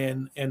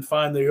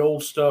find the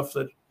old stuff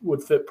that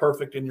would fit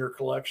perfect in your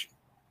collection.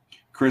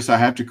 Chris, I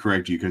have to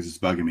correct you because it's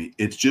bugging me.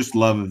 It's just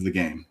love of the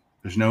game.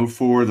 There's no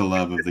for the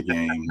love of the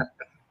game.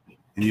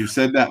 And you've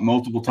said that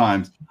multiple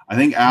times. I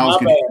think Al's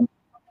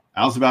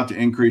about to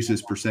increase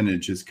his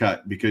percentage, his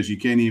cut, because you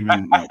can't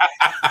even.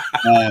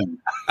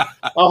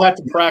 I'll have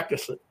to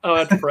practice it.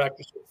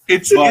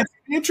 It's an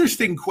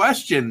interesting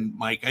question,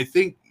 Mike. I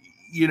think,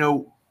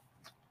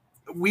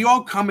 we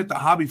all come at the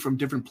hobby from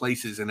different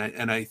places. And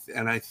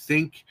I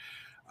think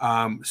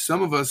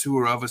some of us who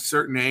are of a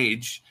certain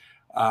age,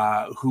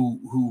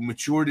 who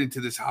matured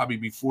into this hobby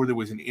before there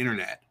was an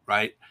internet,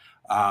 right?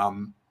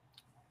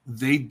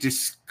 They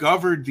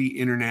discovered the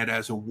internet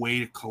as a way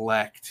to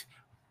collect,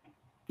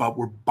 but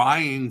we're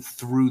buying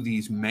through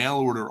these mail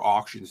order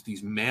auctions,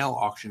 these mail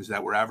auctions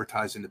that were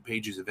advertised in the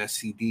pages of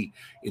SCD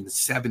in the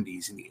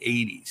 70s and the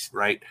 80s,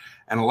 right?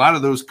 And a lot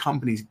of those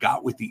companies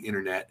got with the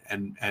internet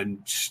and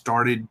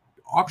started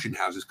auction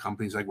houses,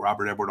 companies like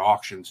Robert Edward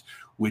Auctions,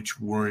 which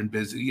were in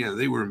business.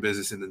 They were in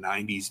business in the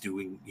 90s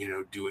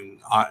doing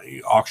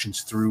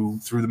auctions through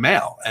the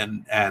mail.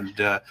 And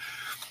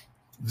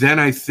then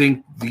I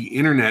think the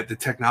internet, the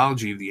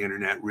technology of the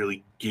internet,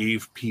 really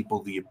gave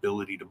people the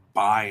ability to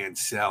buy and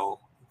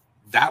sell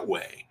that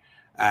way.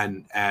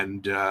 And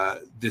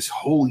this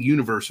whole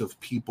universe of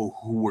people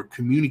who were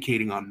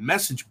communicating on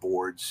message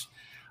boards,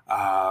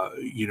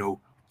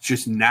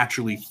 just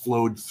naturally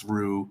flowed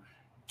through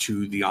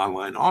to the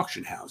online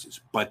auction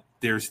houses. But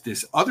there's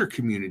this other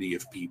community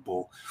of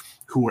people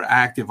who are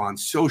active on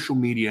social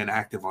media and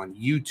active on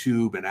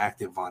YouTube and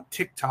active on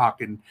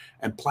TikTok and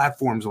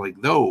platforms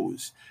like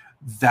those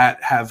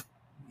that have,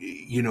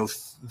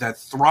 that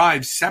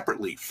thrive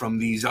separately from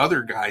these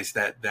other guys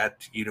that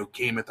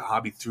came at the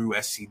hobby through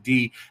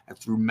SCD and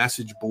through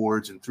message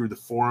boards and through the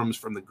forums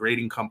from the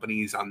grading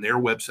companies on their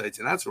websites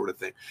and that sort of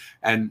thing.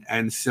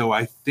 And so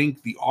I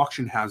think the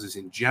auction houses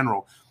in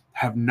general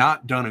have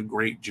not done a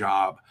great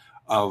job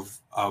of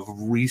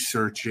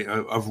researching,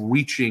 of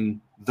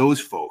reaching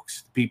those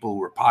folks, people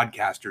who are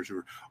podcasters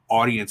or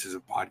audiences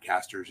of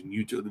podcasters and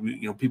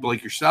YouTube, people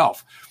like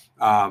yourself.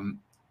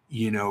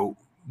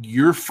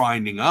 You're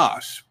finding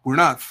us, we're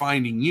not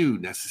finding you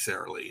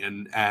necessarily.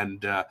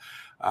 And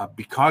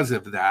because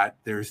of that,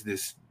 there's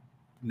this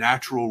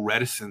natural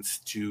reticence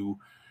to,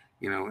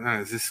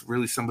 is this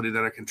really somebody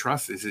that I can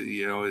trust? Is it,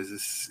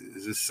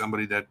 is this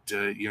somebody that,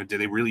 do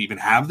they really even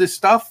have this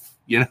stuff?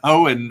 We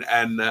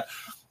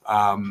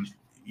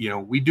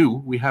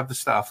have the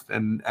stuff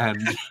and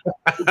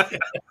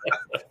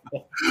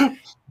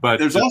but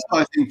there's also,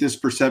 I think, this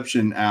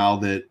perception, Al,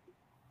 that,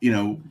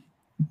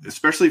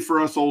 especially for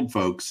us old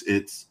folks,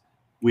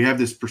 we have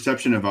this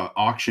perception of an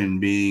auction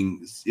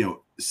being,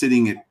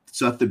 sitting at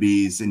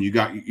Sotheby's and you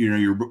got,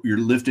 you're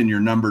lifting your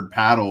numbered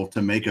paddle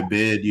to make a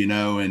bid,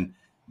 and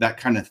that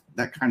kind of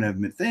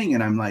thing.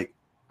 And I'm like,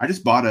 I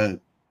just bought a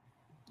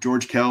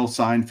George Kell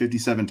signed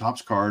 57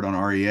 Topps card on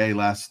REA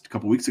last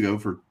couple weeks ago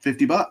for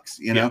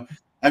 $50.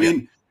 I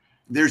mean,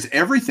 there's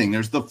everything.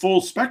 There's the full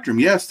spectrum.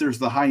 Yes, there's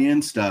the high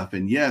end stuff,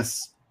 and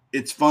yes,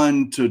 it's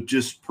fun to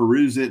just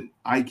peruse it,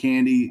 eye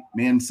candy,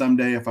 man,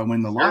 someday if I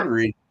win the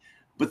lottery.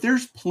 But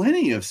there's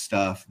plenty of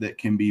stuff that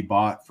can be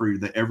bought for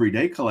the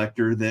everyday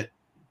collector that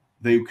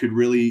they could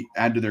really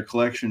add to their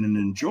collection and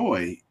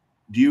enjoy.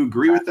 Do you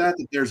agree with that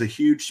there's a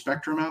huge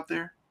spectrum out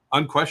there?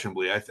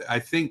 Unquestionably. I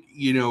think,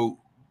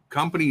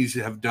 companies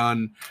have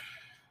done,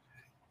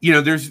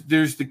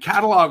 there's the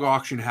catalog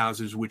auction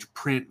houses, which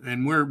print,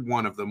 and we're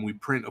one of them. We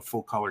print a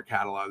full color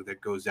catalog that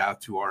goes out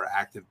to our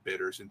active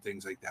bidders and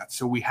things like that.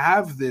 So we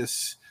have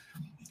this,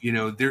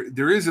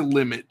 there is a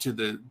limit to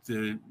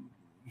the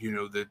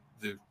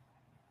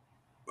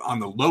on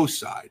the low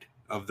side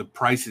of the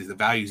prices, the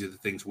values of the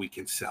things we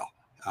can sell.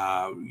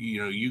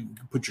 You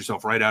put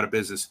yourself right out of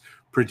business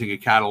printing a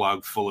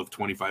catalog full of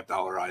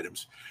 $25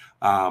 items.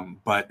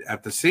 But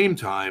at the same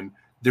time,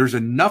 there's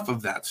enough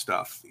of that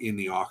stuff in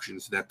the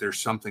auctions that there's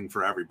something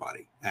for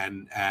everybody.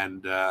 And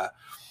I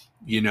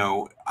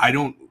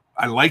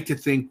like to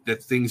think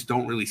that things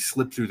don't really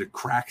slip through the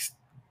cracks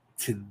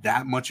to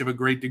that much of a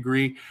great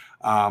degree.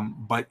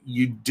 But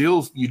you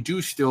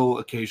do still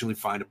occasionally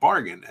find a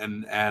bargain.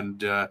 And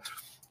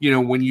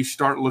when you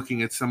start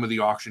looking at some of the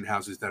auction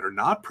houses that are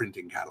not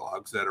printing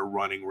catalogs, that are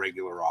running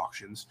regular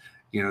auctions,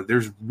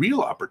 there's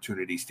real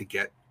opportunities to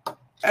get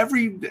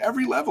every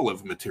level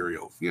of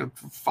material,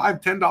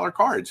 $5-10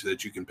 cards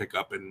that you can pick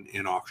up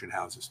in auction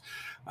houses.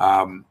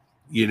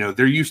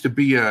 There used to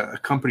be a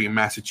company in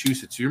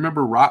Massachusetts. You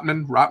remember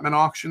Rotman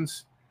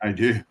Auctions? I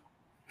do.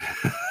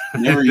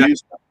 Never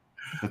used them.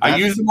 I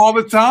use them all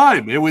the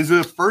time. It was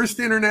the first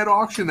internet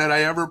auction that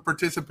I ever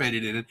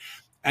participated in.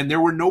 And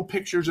there were no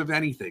pictures of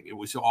anything. It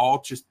was all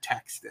just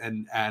text,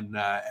 and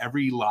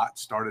every lot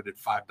started at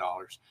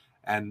 $5.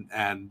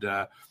 And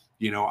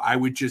I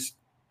would just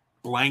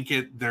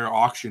blanket their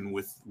auction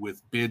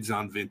with bids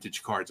on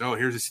vintage cards. Oh,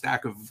 here's a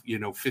stack of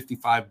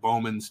 55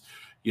 Bowmans.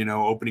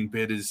 Opening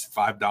bid is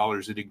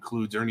 $5. It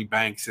includes Ernie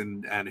Banks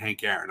and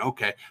Hank Aaron.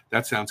 Okay,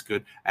 that sounds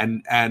good.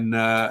 And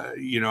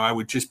I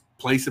would just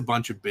place a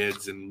bunch of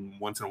bids, and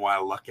once in a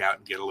while luck out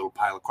and get a little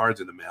pile of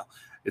cards in the mail.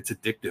 It's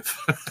addictive.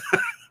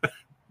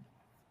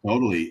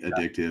 Totally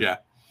addictive.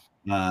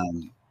 Yeah.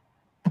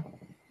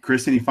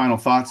 Chris, any final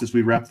thoughts as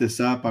we wrap this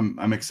up?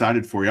 I'm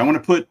excited for you. I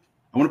want to put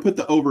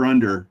the over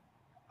under.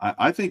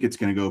 I think it's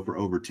going to go for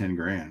over 10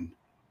 grand.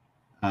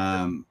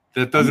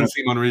 That doesn't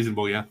seem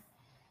unreasonable. Yeah.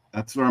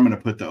 That's where I'm going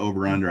to put the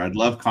over under. I'd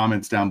love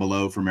comments down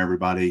below from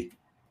everybody.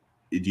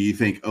 Do you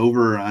think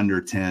over or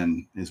under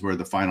 10 is where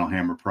the final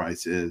hammer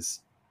price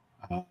is?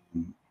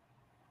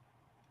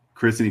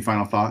 Chris, any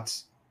final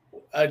thoughts?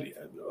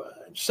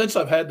 Since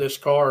I've had this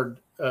card,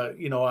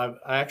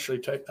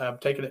 I've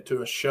taken it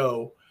to a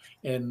show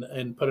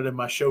and put it in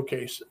my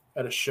showcase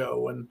at a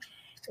show and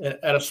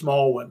at a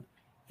small one.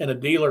 And a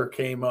dealer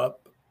came up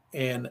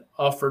and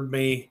offered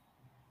me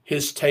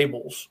his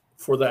tables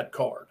for that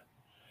card.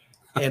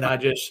 And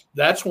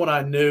that's when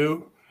I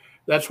knew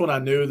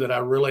that I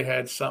really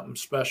had something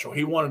special.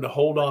 He wanted to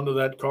hold on to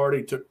that card.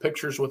 He took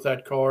pictures with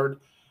that card.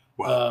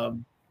 Wow.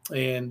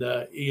 And I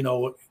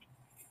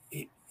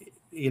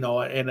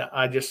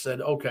just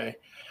said, okay,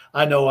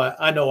 I know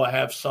I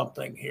have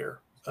something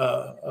here.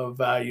 of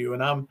value,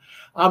 and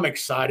I'm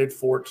excited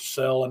for it to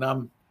sell,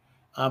 and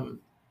I'm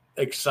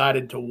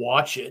excited to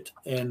watch it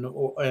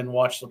and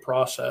watch the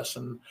process,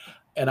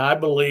 and I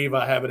believe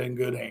I have it in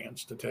good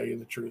hands, to tell you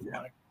the truth,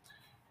 Mike.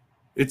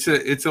 It's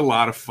a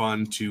lot of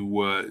fun to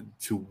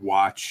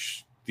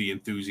watch the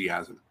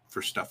enthusiasm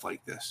for stuff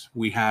like this.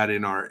 We had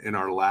in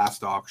our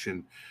last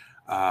auction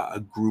a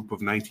group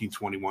of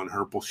 1921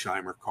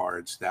 Herpelsheimer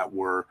cards that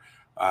were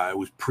it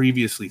was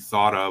previously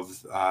thought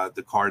of,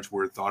 the cards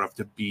were thought of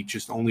to be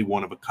just only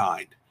one of a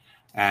kind,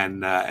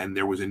 and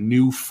there was a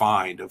new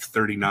find of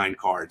 39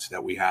 cards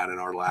that we had in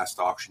our last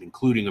auction,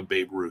 including a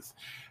Babe Ruth,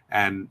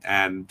 and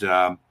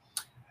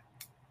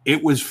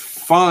it was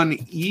fun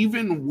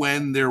even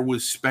when there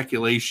was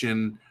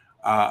speculation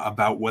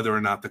about whether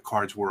or not the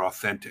cards were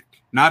authentic.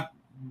 Not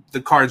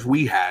the cards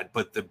we had,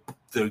 but the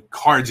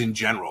cards in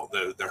general,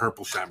 the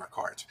Herpelsheimer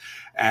cards.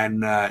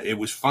 And it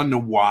was fun to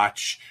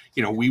watch.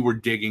 You know, we were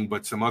digging,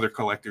 but some other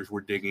collectors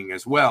were digging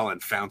as well,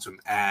 and found some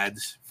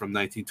ads from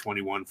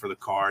 1921 for the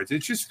cards.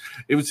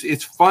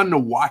 It's fun to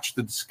watch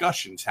the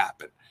discussions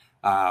happen.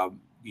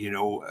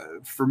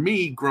 For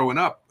me growing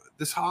up,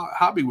 this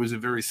hobby was a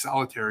very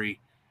solitary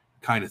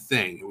kind of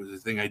thing. It was a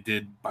thing I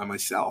did by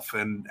myself.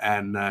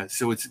 And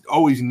so it's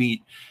always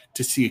neat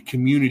to see a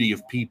community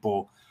of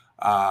people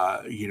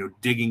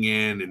digging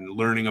in and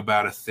learning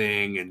about a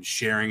thing and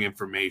sharing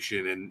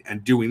information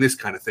and doing this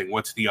kind of thing.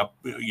 What's the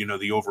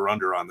the over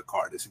under on the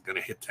card? Is it going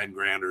to hit 10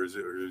 grand or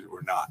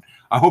not?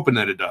 I'm hoping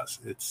that it does.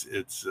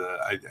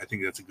 I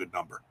think that's a good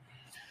number.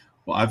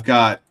 Well,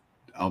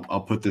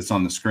 I'll put this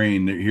on the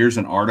screen. Here's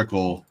an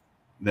article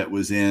that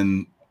was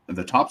in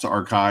the Topps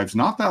archives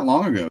not that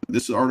long ago.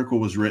 This article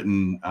was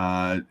written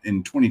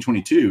in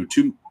 2022,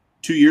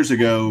 two years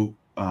ago,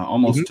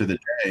 almost to the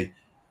day.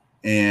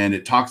 And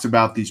it talks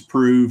about these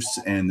proofs,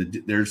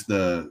 and there's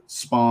the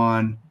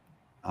spawn,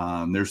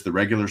 there's the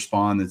regular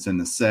spawn that's in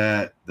the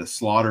set, the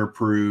slaughter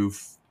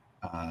proof,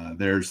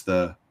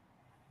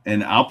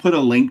 and I'll put a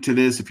link to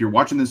this. If you're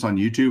watching this on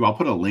YouTube, I'll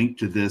put a link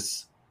to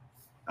this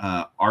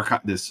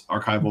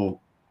archival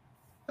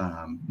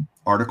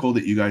article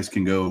that you guys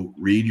can go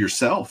read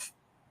yourself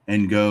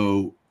and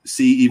go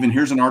see. Even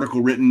here's an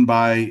article written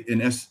by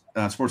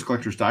Sports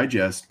Collectors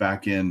Digest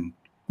back in,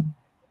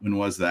 when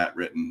was that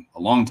written? A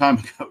long time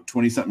ago,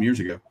 20-something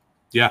years ago.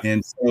 Yeah.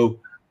 And so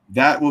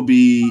that will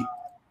be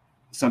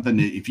something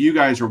that if you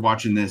guys are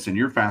watching this and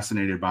you're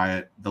fascinated by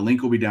it, the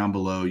link will be down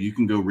below. You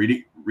can go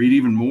read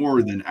even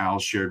more than Al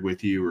shared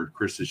with you or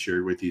Chris has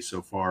shared with you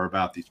so far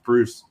about these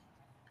proofs.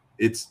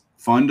 It's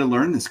fun to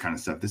learn this kind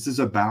of stuff. This is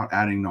about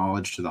adding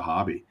knowledge to the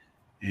hobby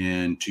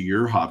and to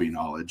your hobby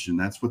knowledge. And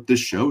that's what this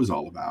show is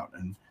all about.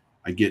 And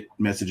I get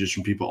messages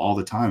from people all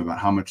the time about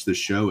how much this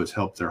show has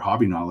helped their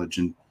hobby knowledge.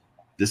 And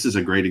this is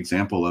a great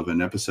example of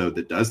an episode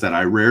that does that.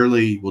 I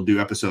rarely will do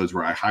episodes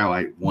where I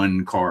highlight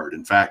one card.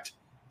 In fact,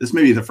 this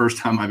may be the first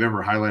time I've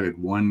ever highlighted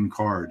one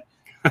card,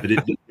 but it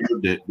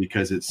deserved it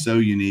because it's so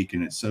unique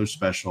and it's so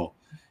special.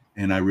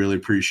 And I really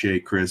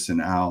appreciate Chris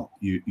and Al,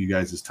 you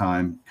guys'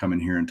 time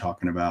coming here and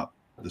talking about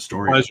the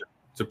story. Pleasure.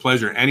 It's a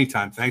pleasure.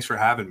 Anytime. Thanks for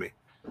having me.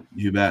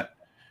 You bet.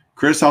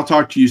 Chris, I'll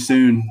talk to you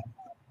soon.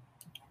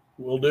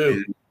 Will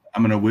do. And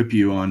I'm going to whip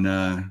you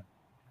on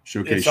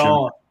Showcase. It's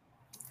on.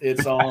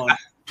 It's on.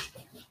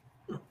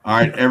 All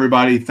right,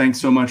 everybody.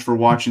 Thanks so much for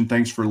watching.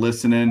 Thanks for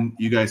listening.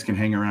 You guys can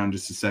hang around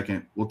just a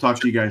second. We'll talk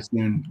to you guys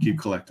soon. Keep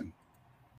collecting.